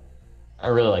I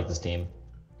really like this team.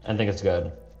 I think it's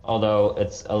good. Although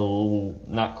it's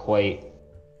not quite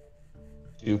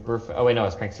super... Oh wait, no,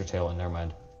 it's Prankster Tailwind, never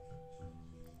mind.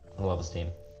 I love this team.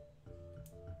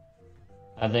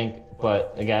 I think,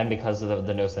 but again, because of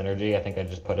the no synergy, I think I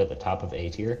just put it at the top of A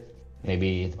tier.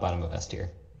 Maybe the bottom of S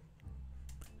tier.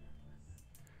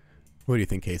 What do you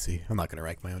think, Casey? I'm not going to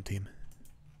rank my own team.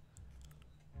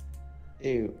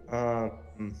 Dude,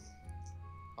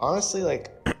 honestly,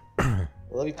 like,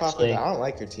 love you, Papa, I don't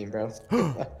like your team, bro.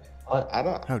 I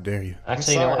don't. How dare you?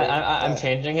 Actually, you know what? I'm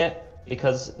changing it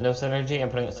because no synergy. I'm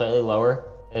putting it slightly lower.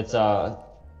 It's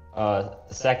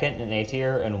second in A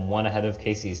tier and one ahead of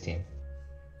Casey's team.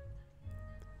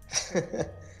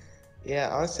 Yeah,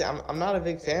 honestly, I'm not a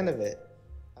big fan of it.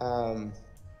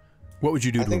 What would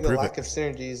you do to improve it? I think the lack of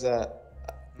synergy is a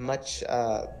much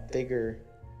bigger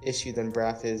issue than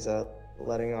BBRAFF is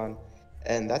letting on.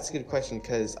 And that's a good question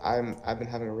because I've been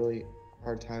having a really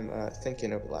hard time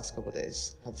thinking over the last couple of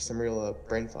days. I have some real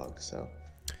brain fog, so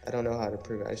I don't know how to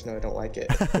prove it. I just know I don't like it.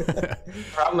 The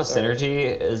problem with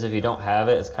synergy is if you don't have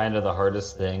it, it's kind of the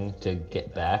hardest thing to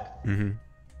get back.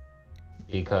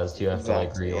 because you have to like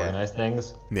Exactly, yeah. reorganize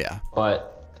things. Yeah.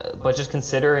 But just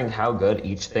considering how good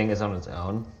each thing is on its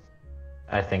own,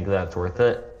 I think that's worth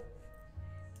it.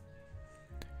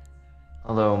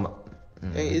 Although,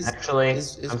 Hey, actually,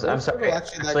 is I'm sorry.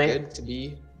 actually that Actually, good to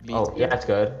be B oh tier? yeah, it's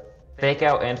good. Fake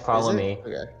out and follow Is it? me,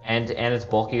 Okay. and it's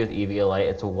bulky with EV-Elite.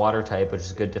 It's a water type, which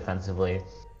is good defensively.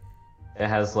 It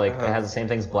has like it has the same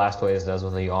things Blastoise does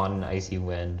with a yawn and icy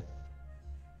wind.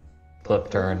 Flip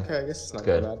turn. Okay, I guess it's not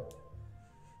good. too bad.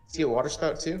 Is he a water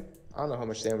spout too? I don't know how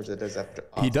much damage that does after.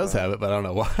 He does have it, but I don't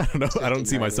know why. I don't know. I don't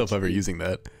see 59 myself ever HP. using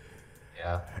that.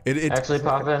 Yeah. It Actually,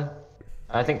 Poppin,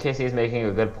 I think Casey is making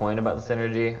a good point about the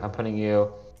synergy. I'm putting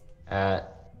you at.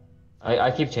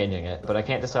 I keep changing it, but I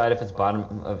can't decide if it's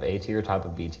bottom of A tier or top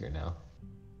of B tier now.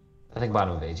 I think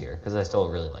bottom of A tier, because I still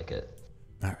really like it.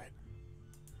 All right.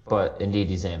 But indeed,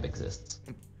 Zamp exists.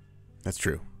 That's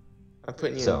true. I'm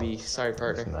putting you So, in B. Sorry,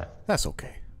 partner. That. That's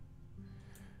okay.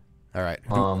 All right.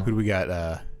 Who do we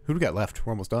got? Who do we got left?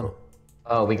 We're almost done.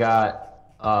 Oh, we got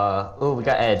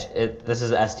Edge. This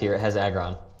is S tier. It has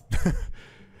Aggron.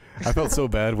 I felt so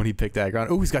bad when he picked Aggron.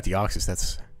 Oh, he's got Deoxys.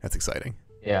 That's exciting.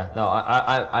 Yeah. No,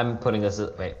 I'm putting this.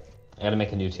 Wait, I gotta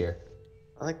make a new tier.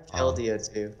 I like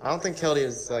Keldeo too. I don't think Keldeo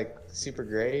is like super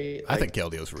great. I Like, think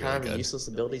Keldeo's really kind of a good. useless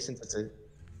ability since it's a.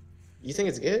 You think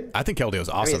it's good? I think Keldeo's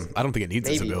awesome. it's- I don't think it needs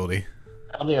this maybe. ability.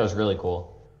 Keldeo is really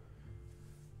cool.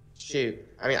 Shoot.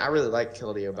 I mean, I really like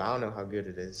Keldeo, but I don't know how good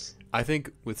it is. I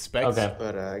think with Specs, Okay.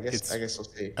 But I guess It's- we'll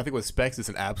see. I think with Specs, it's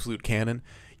an absolute cannon.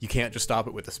 You can't just stop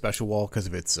it with a special wall because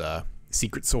of its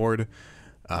secret sword.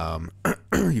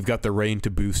 You've got the rain to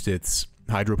boost its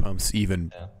hydro pumps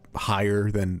even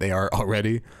higher than they are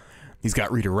already. He's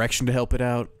got redirection to help it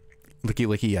out. Licky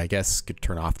Licky, I guess, could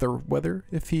turn off the weather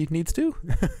if he needs to.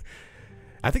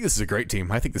 I think this is a great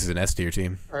team. I think this is an S tier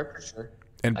team. All right, for sure.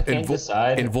 And I can't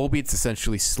decide. And Volbeat's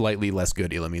essentially slightly less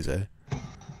good Illumise.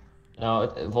 No,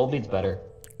 Volbeat's better.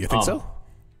 You think so?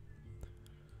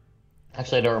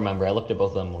 Actually, I don't remember. I looked at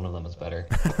both of them. One of them is better.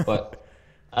 But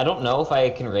I don't know if I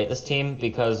can rate this team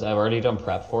because I've already done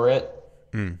prep for it.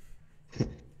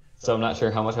 So I'm not sure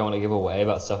how much I want to give away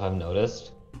about stuff I've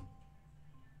noticed.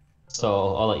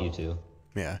 So I'll let you two.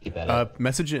 Yeah. Keep at it.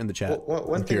 Message it in the chat.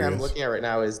 One thing I'm curious. looking at right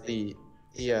now is the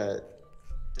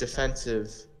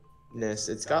defensiveness.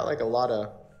 It's got like a lot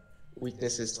of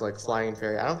weaknesses to like flying and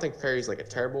fairy. I don't think fairy's like a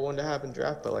terrible one to have in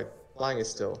draft, but like flying is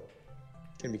still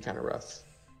can be kind of rough.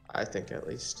 I think at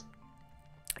least.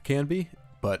 Can be,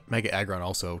 but Mega Aggron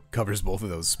also covers both of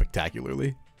those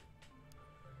spectacularly.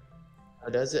 Oh,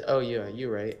 does it? Oh yeah,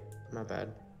 you're right. My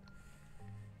bad.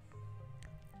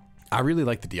 I really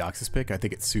like the Deoxys pick. I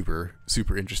think it's super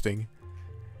interesting.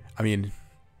 I mean,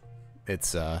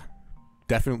 it's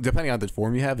definitely, depending on the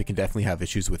form you have, it can definitely have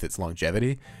issues with its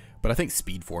longevity, but I think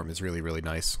speed form is really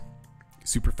nice.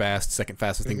 Super fast, second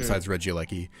fastest thing besides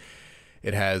Regieleki.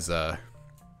 It has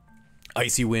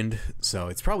Icy Wind, so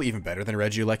it's probably even better than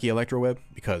Regieleki Electro Web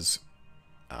because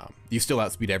you still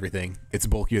outspeed everything. It's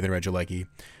bulkier than Regieleki.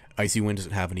 Icy Wind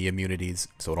doesn't have any immunities,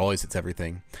 so it always hits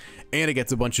everything. And it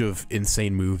gets a bunch of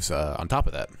insane moves on top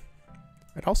of that.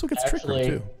 It also gets Trick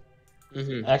Room,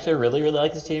 too. Actually, I really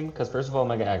like this team because first of all,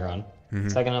 Mega Aggron.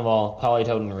 Second of all,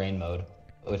 Politoed in Rain mode,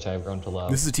 which I've grown to love.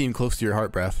 This is a team close to your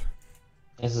heart, Breath.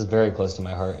 This is very close to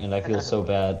my heart, and I feel so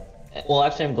bad. Well,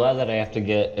 actually, I'm glad that I have to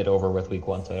get it over with week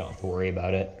 1, so I don't have to worry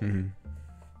about it.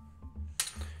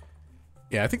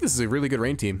 Yeah, I think this is a really good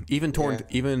rain team. Even Tornado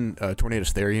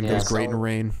Therian goes great in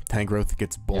rain. Tangrowth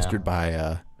gets bolstered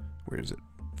by where is it?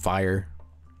 Fire.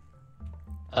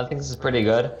 I think this is pretty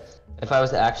good. If I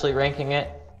was actually ranking it,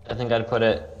 I think I'd put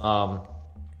it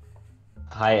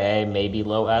high A, maybe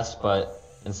low S, but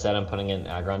instead I'm putting it in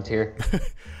Aggron tier.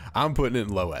 I'm putting it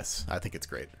in low S. I think it's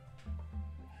great.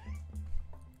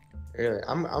 Really,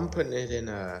 I'm putting it in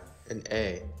an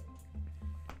A.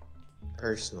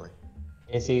 Personally.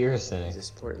 Casey, you're a cynic. Is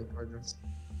supporting partners?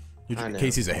 You're- I know,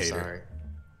 Casey's a I'm hater. Sorry.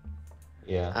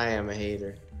 Yeah. I am a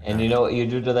hater. And you know what you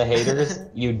do to the haters?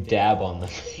 You dab on the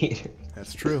haters.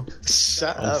 That's true.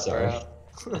 Shut I'm up, sorry.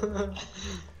 bro.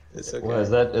 It's okay. What is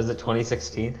that? Is it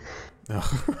 2016?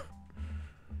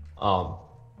 Oh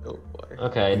boy.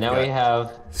 Okay, now we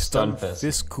have Stunfisk.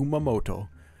 Stunfisk Kumamoto.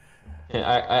 And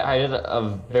I did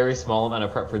a very small amount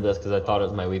of prep for this because I thought it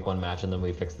was my week 1 match, and then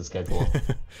we fixed the schedule.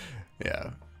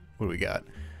 Yeah. What do we got?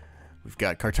 We've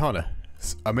got Kartana.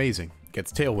 It's amazing.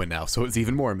 Gets Tailwind now, so it's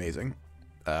even more amazing.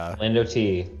 Lando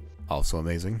T. Also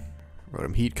amazing.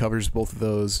 Rotom Heat covers both of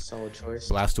those. Solid choice.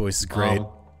 Blastoise is great.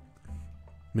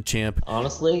 Machamp.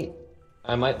 Honestly,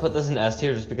 I might put this in S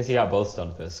tier just because he got both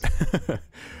Stunfisk.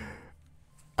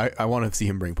 I want to see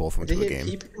him bring both of them Did to a he game.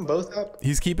 keep them both up?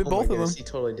 He's keeping both of them. He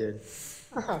totally did.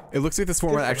 It looks like this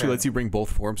format actually him. lets you bring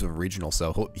both forms of regional,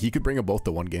 so he could bring them both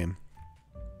to one game.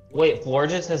 Wait,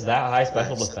 Florges has that high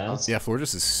special defense? Yeah,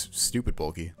 Florges is stupid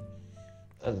bulky.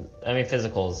 I mean,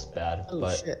 physical is bad, Oh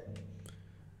but shit.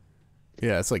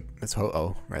 Yeah, it's like it's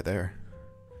ho-oh right there.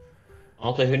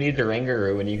 also, who needs a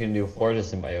Rangaroo when you can do Florges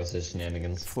symbiosis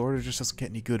shenanigans? Florida just doesn't get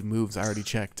any good moves. I already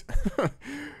checked.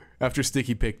 After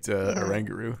Sticky picked a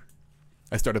Rangaroo,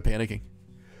 I started panicking.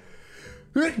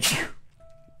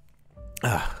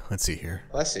 Let's see here.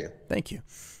 Bless you. Thank you.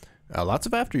 Lots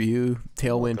of after you.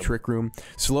 Tailwind, Welcome. Trick Room.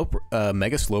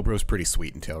 Mega Slowbro is pretty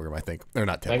sweet in Tail Room, I think. Or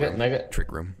not Tail Room.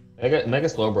 Trick Room. Mega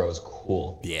Slowbro is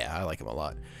cool. Yeah, I like him a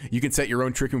lot. You can set your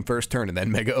own Trick Room first turn and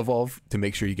then Mega Evolve to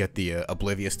make sure you get the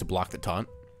Oblivious to block the taunt.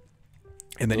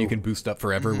 And then you can boost up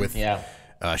forever with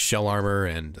Shell Armor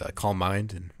and Calm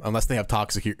Mind. And unless they have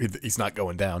Toxic, he's not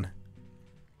going down.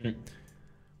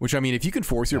 Which, I mean, if you can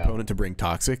force your opponent to bring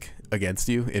Toxic against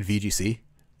you in VGC,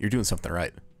 you're doing something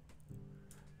right.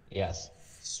 Yes.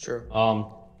 It's true.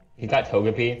 He got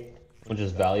Togepi, which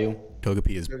is value.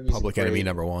 Togepi is public enemy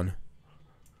 #1.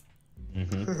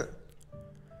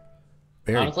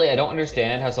 Honestly, I don't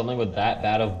understand how something with that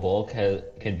bad of bulk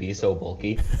can be so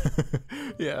bulky.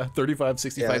 Yeah, 35,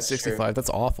 65, Yeah, that's 65. true. That's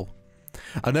awful.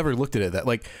 I've never looked at it that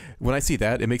like when I see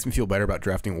that, it makes me feel better about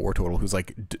drafting War Total, who's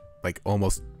like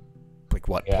almost like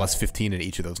what plus 15 in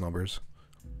each of those numbers,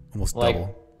 almost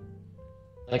double.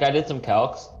 Like I did some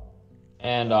calcs,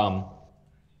 and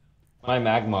my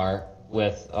Magmar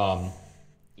with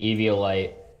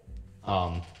Eviolite,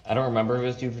 I don't remember if it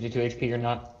was 252 HP or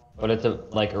not, but it's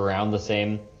like around the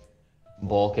same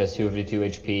bulk as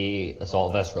 252 HP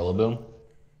Assault Vest Rillaboom.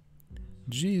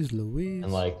 Jeez Louise.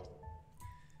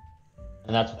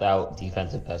 And that's without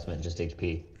defensive investment, just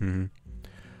HP.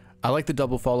 I like the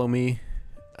double follow me.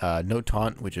 No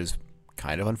taunt, which is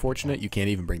kind of unfortunate. You can't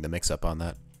even bring the mix up on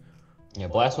that. Yeah,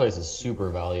 Blastoise is super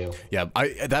value. Yeah,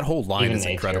 that whole line Even is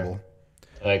nature. incredible.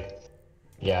 Like,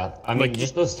 yeah, I mean,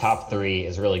 just those top three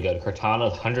is really good. Cortana,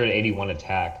 181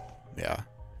 attack. Yeah.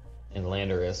 And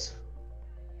Landorus.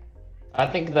 I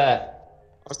think that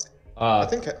I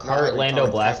think Lando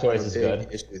Blastoise is good.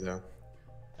 Issue, though.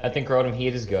 I think Rotom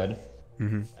Heat is good.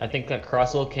 I think that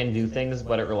Crustle can do things,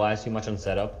 but it relies too much on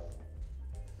setup.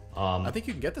 I think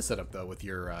you can get the setup though with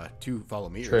your 2 follow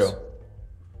meters. True.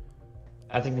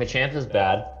 I think Machamp is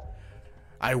bad.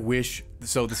 I wish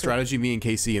so. The strategy me and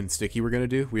Casey and Sticky were gonna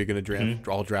do, we were gonna draft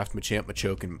all draft Machamp,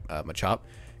 Machoke, and Machop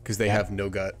because they have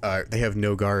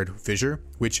no guard fissure,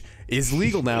 which is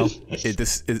legal now.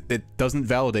 It doesn't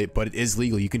validate, but it is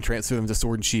legal. You can transfer them to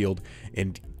Sword and Shield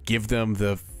and give them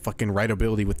the fucking right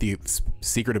ability with the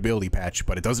secret ability patch,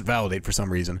 but it doesn't validate for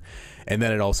some reason. And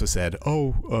then it also said,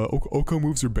 Oko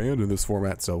moves are banned in this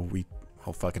format, so we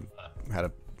all fucking had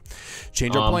to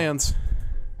change our plans.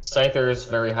 Scyther is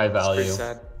very high value. Pretty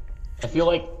sad. I feel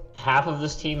like half of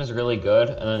this team is really good,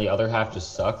 and then the other half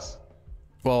just sucks.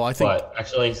 Well, I think, but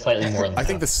actually slightly more than I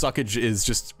think the suckage is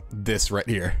just this right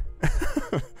here.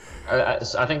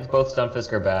 I think both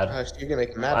Stunfisk are bad. Gosh, you're gonna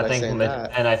make me mad by saying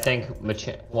that. And I think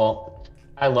well,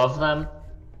 I love them.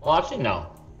 Well, actually, no.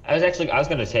 I was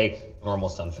gonna take normal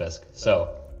Stunfisk.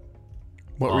 So.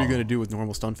 What were you gonna do with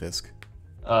normal Stunfisk?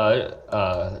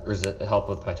 Help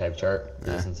with my type chart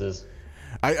resistances.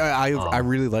 I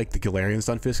really like the Galarian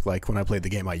Stunfisk. Like when I played the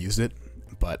game, I used it,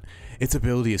 but its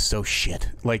ability is so shit.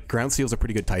 Like ground seals are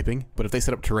pretty good typing, but if they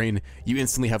set up terrain, you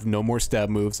instantly have no more stab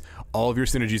moves. All of your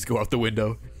synergies go out the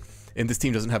window, and this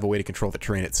team doesn't have a way to control the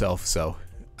terrain itself. So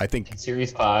I think in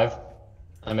Series 5,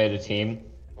 I made a team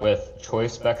with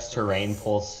Choice Specs Terrain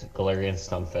Pulse Galarian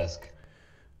Stunfisk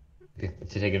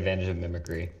to take advantage of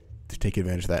mimicry. To take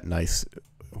advantage of that nice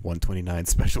 129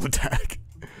 special attack.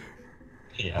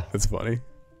 Yeah. That's funny.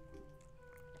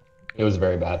 It was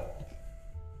very bad.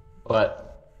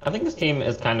 But I think this team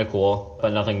is kind of cool,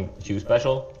 but nothing too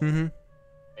special.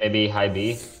 Maybe high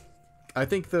B. I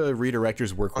think the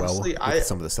redirectors work Honestly, well with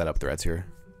some of the setup threads here.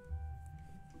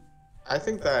 I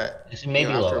think that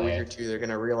maybe after a low week A. or two, they're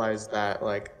gonna realize that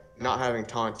like not having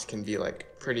taunt can be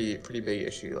like pretty big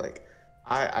issue. Like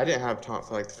I didn't have taunt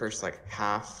for like the first like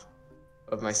half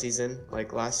of my season,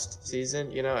 like last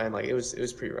season, you know, and like it was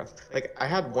pretty rough. Like I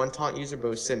had one taunt user, but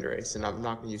it was Cinderace, and I'm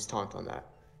not gonna use taunt on that,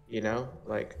 you know.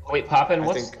 Like wait, Poppin,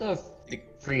 what's the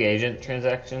free agent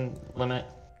transaction limit?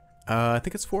 I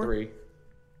think it's 4. 3.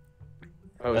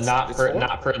 Oh, not for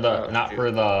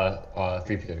the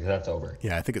free period, because that's over.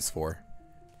 Yeah, I think it's 4.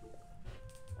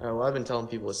 Well, I've been telling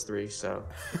people it's 3, so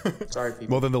sorry, people.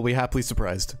 Well, then they'll be happily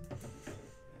surprised.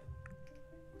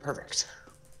 Perfect.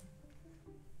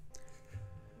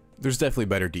 there's definitely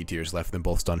better D tiers left than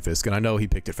both Stunfisk, and I know he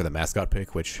picked it for the mascot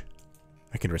pick, which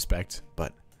I can respect,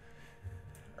 but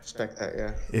Respect that,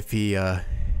 yeah.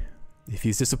 if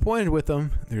he's disappointed with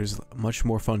them, there's much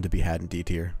more fun to be had in D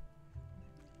tier.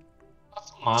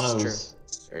 Mono's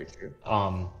It's very true.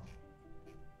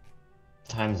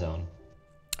 time zone.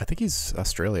 I think he's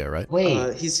Australia, right?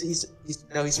 Wait, He's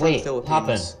from the wait,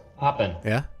 Philippines. Poppin.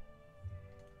 Yeah.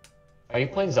 Are you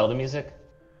playing Zelda music?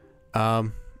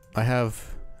 I have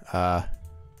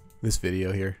this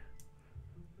video here.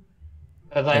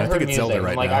 Because Yeah, I I think heard it's music, Zelda I'm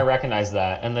right like, now. I recognize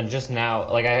that, and then just now,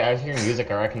 like, I was hearing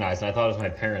music I recognized, and I thought it was my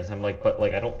parents. I'm like, but,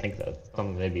 like, I don't think that's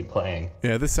something they'd be playing.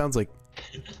 Yeah, this sounds like...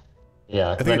 Yeah,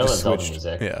 I because think I it know just that's Zelda switched.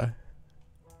 music. Yeah.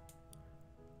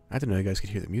 I didn't know you guys could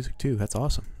hear the music, too. That's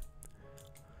awesome.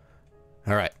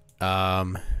 All right.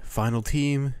 Final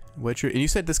team. And you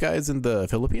said this guy is in the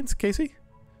Philippines, Casey?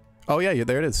 Oh, yeah,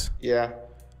 there it is. Yeah,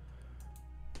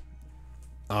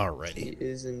 Alrighty. he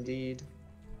is indeed.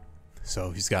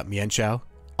 So he's got Mian Chao,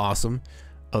 awesome.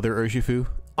 Other Urshifu,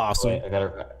 awesome. Wait, I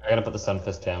gotta put the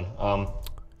Sunfist down.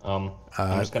 I'm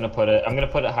just gonna put it. I'm gonna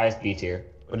put it highest B tier.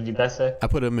 What did you guys say? I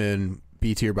put him in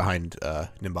B tier behind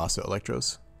Nimbasa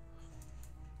Electros.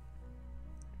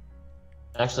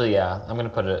 Actually, yeah, I'm gonna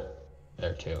put it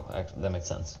there too. Actually, that makes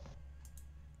sense.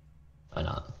 Why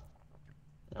not?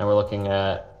 And we're looking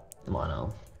at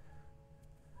Mono.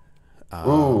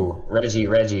 Ooh, Reggie.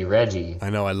 I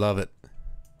know, I love it.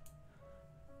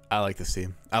 I like this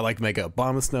team. I like Mega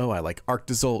Abomasnow. I like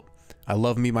Arctozolt. I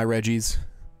love me my Reggies.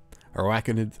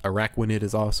 Araquanid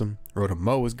is awesome.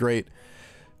 Rotomo is great.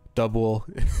 Double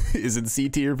is in C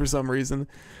tier for some reason.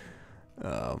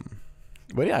 But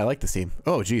yeah, I like this team.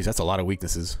 Oh, geez, that's a lot of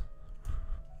weaknesses.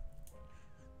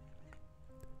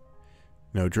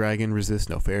 No Dragon resist,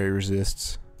 no Fairy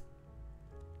resists.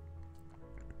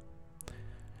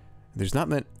 There's not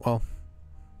meant... Well...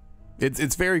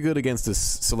 It's very good against a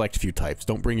select few types.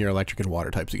 Don't bring your electric and water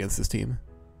types against this team.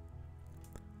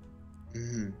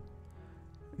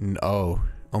 No,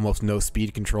 almost no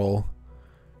speed control.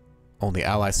 Only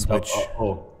ally switch.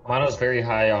 Mono's very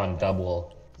high on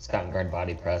double. It's got guard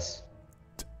body press.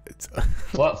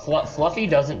 Fluffy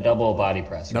doesn't double body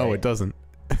press. No, right? it doesn't.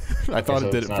 I thought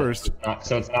it did at first.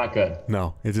 So it's not good.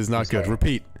 No, it is not good.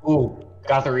 Repeat. Ooh,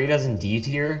 Gothorita's in D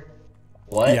tier.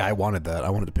 What? Yeah, I wanted that. I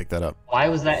wanted to pick that up. Why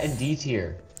was that in D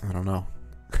tier? I don't know.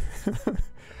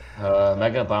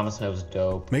 Mega Abomasnow's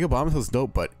dope. Mega Bomb is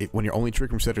dope, but when your only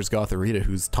trick room setter is Gothorita,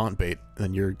 who's taunt bait,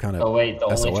 then you're kind of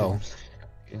SOL.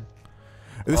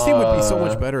 This team would be so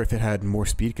much better if it had more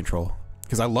speed control.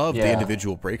 Because I love the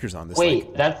individual breakers on this.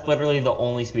 Wait, that's literally the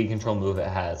only speed control move it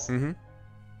has. The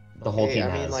whole team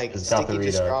has. I mean, like, is Sticky Gothorita.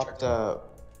 just dropped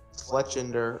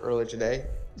Fletchender earlier today.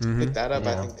 Pick that up.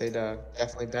 Yeah. I think they'd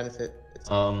definitely benefit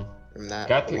Um, from that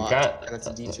got- a lot. got- And it's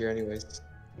a D tier anyways.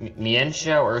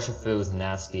 Mienshao Urshifu is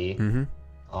nasty.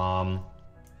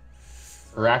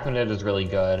 Araquanid is really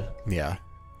good. Yeah.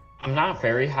 I'm not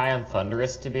very high on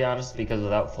Thunderous, to be honest, because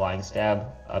without Flying Stab,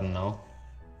 I don't know.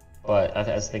 But I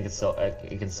just think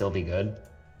it can still be good.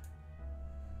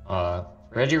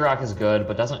 Regirock is good,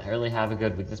 but doesn't really have a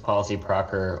good weakness policy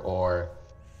procer or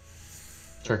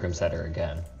trick room setter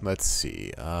again. Let's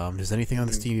see. Does anything on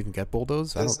this team even get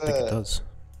Bulldoze? I don't think it does.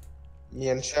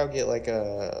 Mienshao get like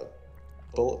a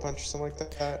Bullet Punch or something like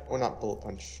that? Or not Bullet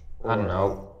Punch. Or, I don't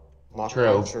know. Mach True.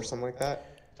 Punch or something like that.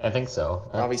 I think so.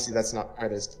 Obviously, that's not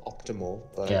quite as optimal,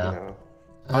 but Yeah. you know.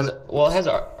 It has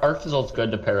Arctozolt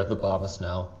good to pair with the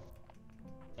Abomasnow.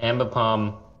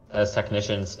 Ambipom has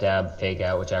Technician, Stab, Fake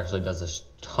Out, which actually does a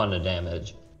ton of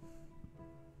damage.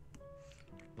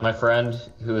 My friend,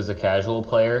 who is a casual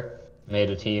player, made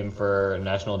a team for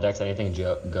National Dex Anything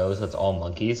Goes that's all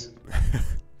monkeys.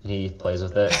 He plays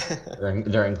with it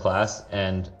during class,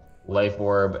 and Life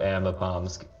Orb,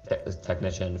 Ambipom's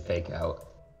Technician, Fake Out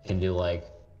can do like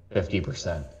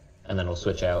 50%, and then we'll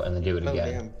switch out and then do it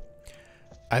again. Damn.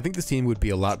 I think this team would be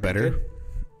a lot better.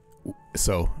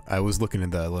 So I was looking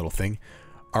at the little thing.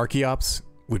 Archeops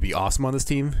would be awesome on this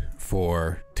team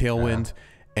for Tailwind,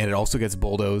 and it also gets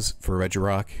Bulldoze for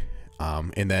Regirock.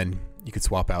 And then you could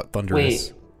swap out Thunderous.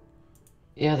 Wait.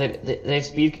 Yeah, they have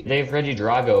speed. They have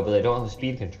Regidrago, but they don't have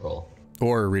speed control.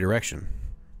 Or Redirection.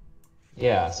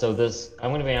 Yeah. So this,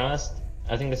 I'm gonna be honest.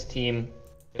 I think this team,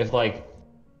 if like,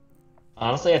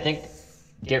 honestly, I think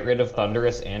get rid of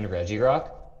Thunderous and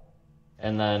Regirock,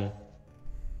 and then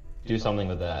do something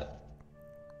with that.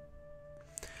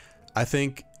 I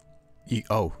think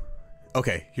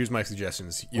okay, here's my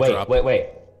suggestions. Wait.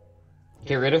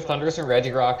 Get rid of Thunderous and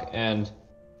Regirock and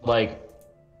like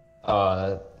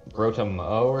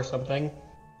Grotomo or something,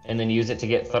 and then use it to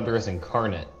get Thunderous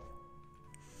Incarnate.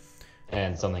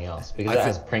 and something else because that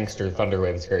has Prankster,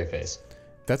 Thunderwave, and Scary Face.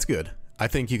 That's good. I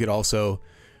think you could also.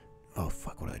 Oh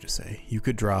fuck! What did I just say? You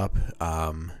could drop.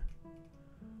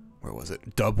 Where was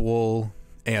it? Dubwool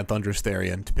and Thunderous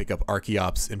Therian to pick up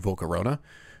Archeops and Volcarona,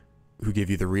 who give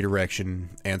you the redirection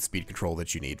and speed control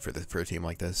that you need for a team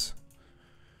like this.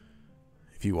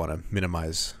 If you want to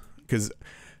minimize, because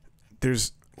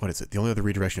there's what is it? The only other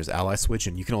redirection is Ally Switch,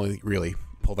 and you can only really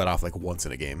pull that off like once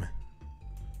in a game.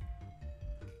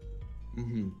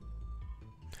 Mm-hmm.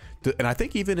 And I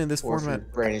think even in this format, your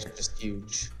brain is just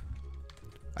huge.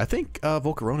 I think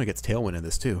Volcarona gets Tailwind in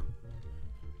this too.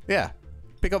 Yeah,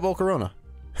 pick up Volcarona.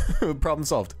 Problem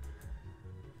solved.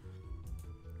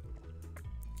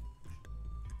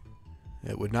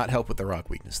 It would not help with the rock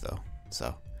weakness though,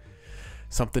 so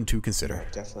something to consider. No,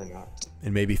 definitely not.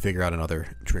 And maybe figure out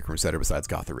another trick room setter besides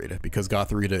Gotharita, because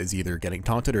Gotharita is either getting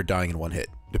taunted or dying in one hit,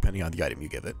 depending on the item you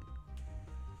give it.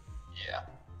 Yeah.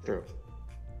 True.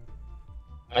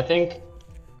 I think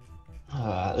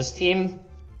this team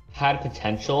had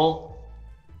potential,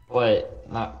 but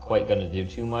not quite going to do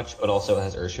too much, but also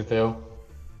has Urshifu.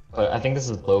 But I think this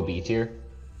is low B tier.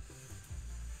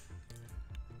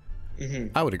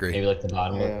 Mm-hmm. I would agree. Maybe like the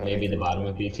bottom, the bottom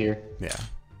of B tier. Yeah.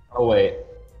 Oh wait,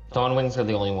 Dawn Wings are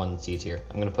the only one in C tier.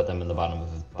 I'm gonna put them in the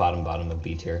bottom of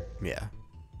B tier. Yeah.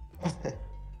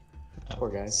 Poor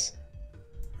guys.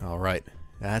 All right,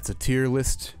 that's a tier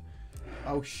list.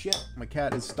 Oh shit, my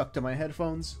cat is stuck to my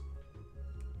headphones.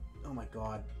 Oh my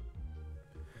god.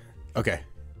 Okay.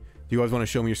 Do you guys want to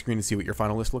show me your screen to see what your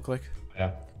final list look like?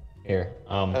 Yeah. Here.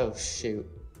 Oh shoot.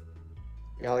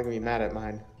 Y'all are gonna be mad at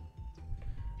mine.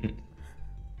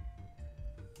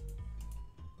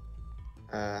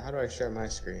 How do I share my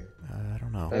screen? I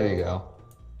don't know. There you go.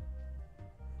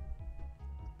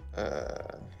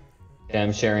 Yeah,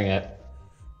 I'm sharing it.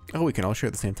 Oh, we can all share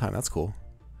at the same time. That's cool.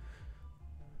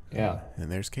 Yeah.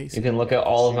 And there's Casey. You can look at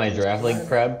all of my Draft League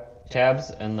prep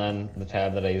tabs, and then the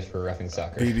tab that I use for reffing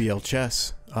soccer. BBL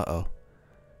chess. Uh-oh.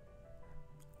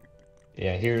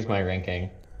 Yeah, here's my ranking.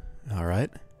 All right.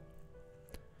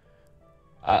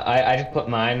 I just put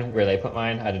mine where they put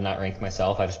mine. I did not rank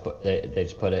myself. I just put they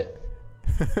just put it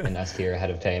in S tier ahead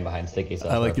of Tay and behind Sticky. So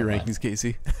I like your rankings,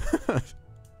 Casey.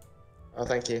 Oh,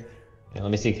 thank you. Yeah,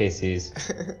 let me see KC's.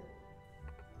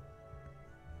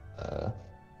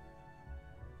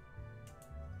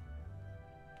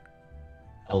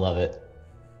 I love it.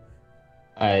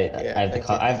 I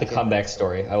have the comeback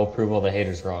story. I will prove all the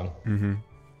haters wrong. Mm-hmm.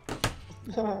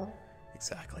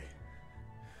 Exactly.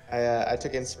 I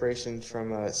took inspiration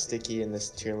from Sticky in this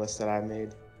tier list that I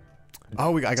made.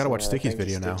 Oh, I gotta watch Sticky's thank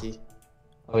you, video now. Sticky.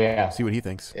 Oh yeah. See what he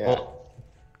thinks. Yeah. Well,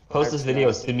 post this video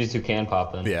as soon as you can,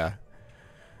 pop in. Yeah.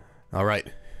 All right.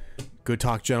 Good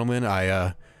talk, gentlemen.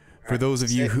 For those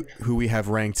of you who we have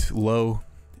ranked low,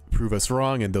 prove us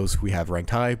wrong, and those we have ranked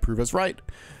high, prove us right.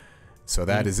 So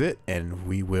that is it, and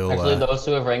we will. Actually, those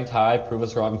who have ranked high prove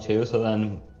us wrong too. So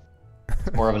then,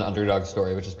 it's more of an underdog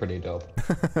story, which is pretty dope.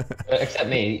 Except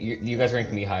me, you guys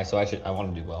ranked me high, so I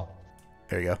want to do well.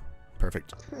 There you go.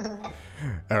 Perfect.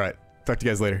 All right. Talk to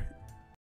you guys later.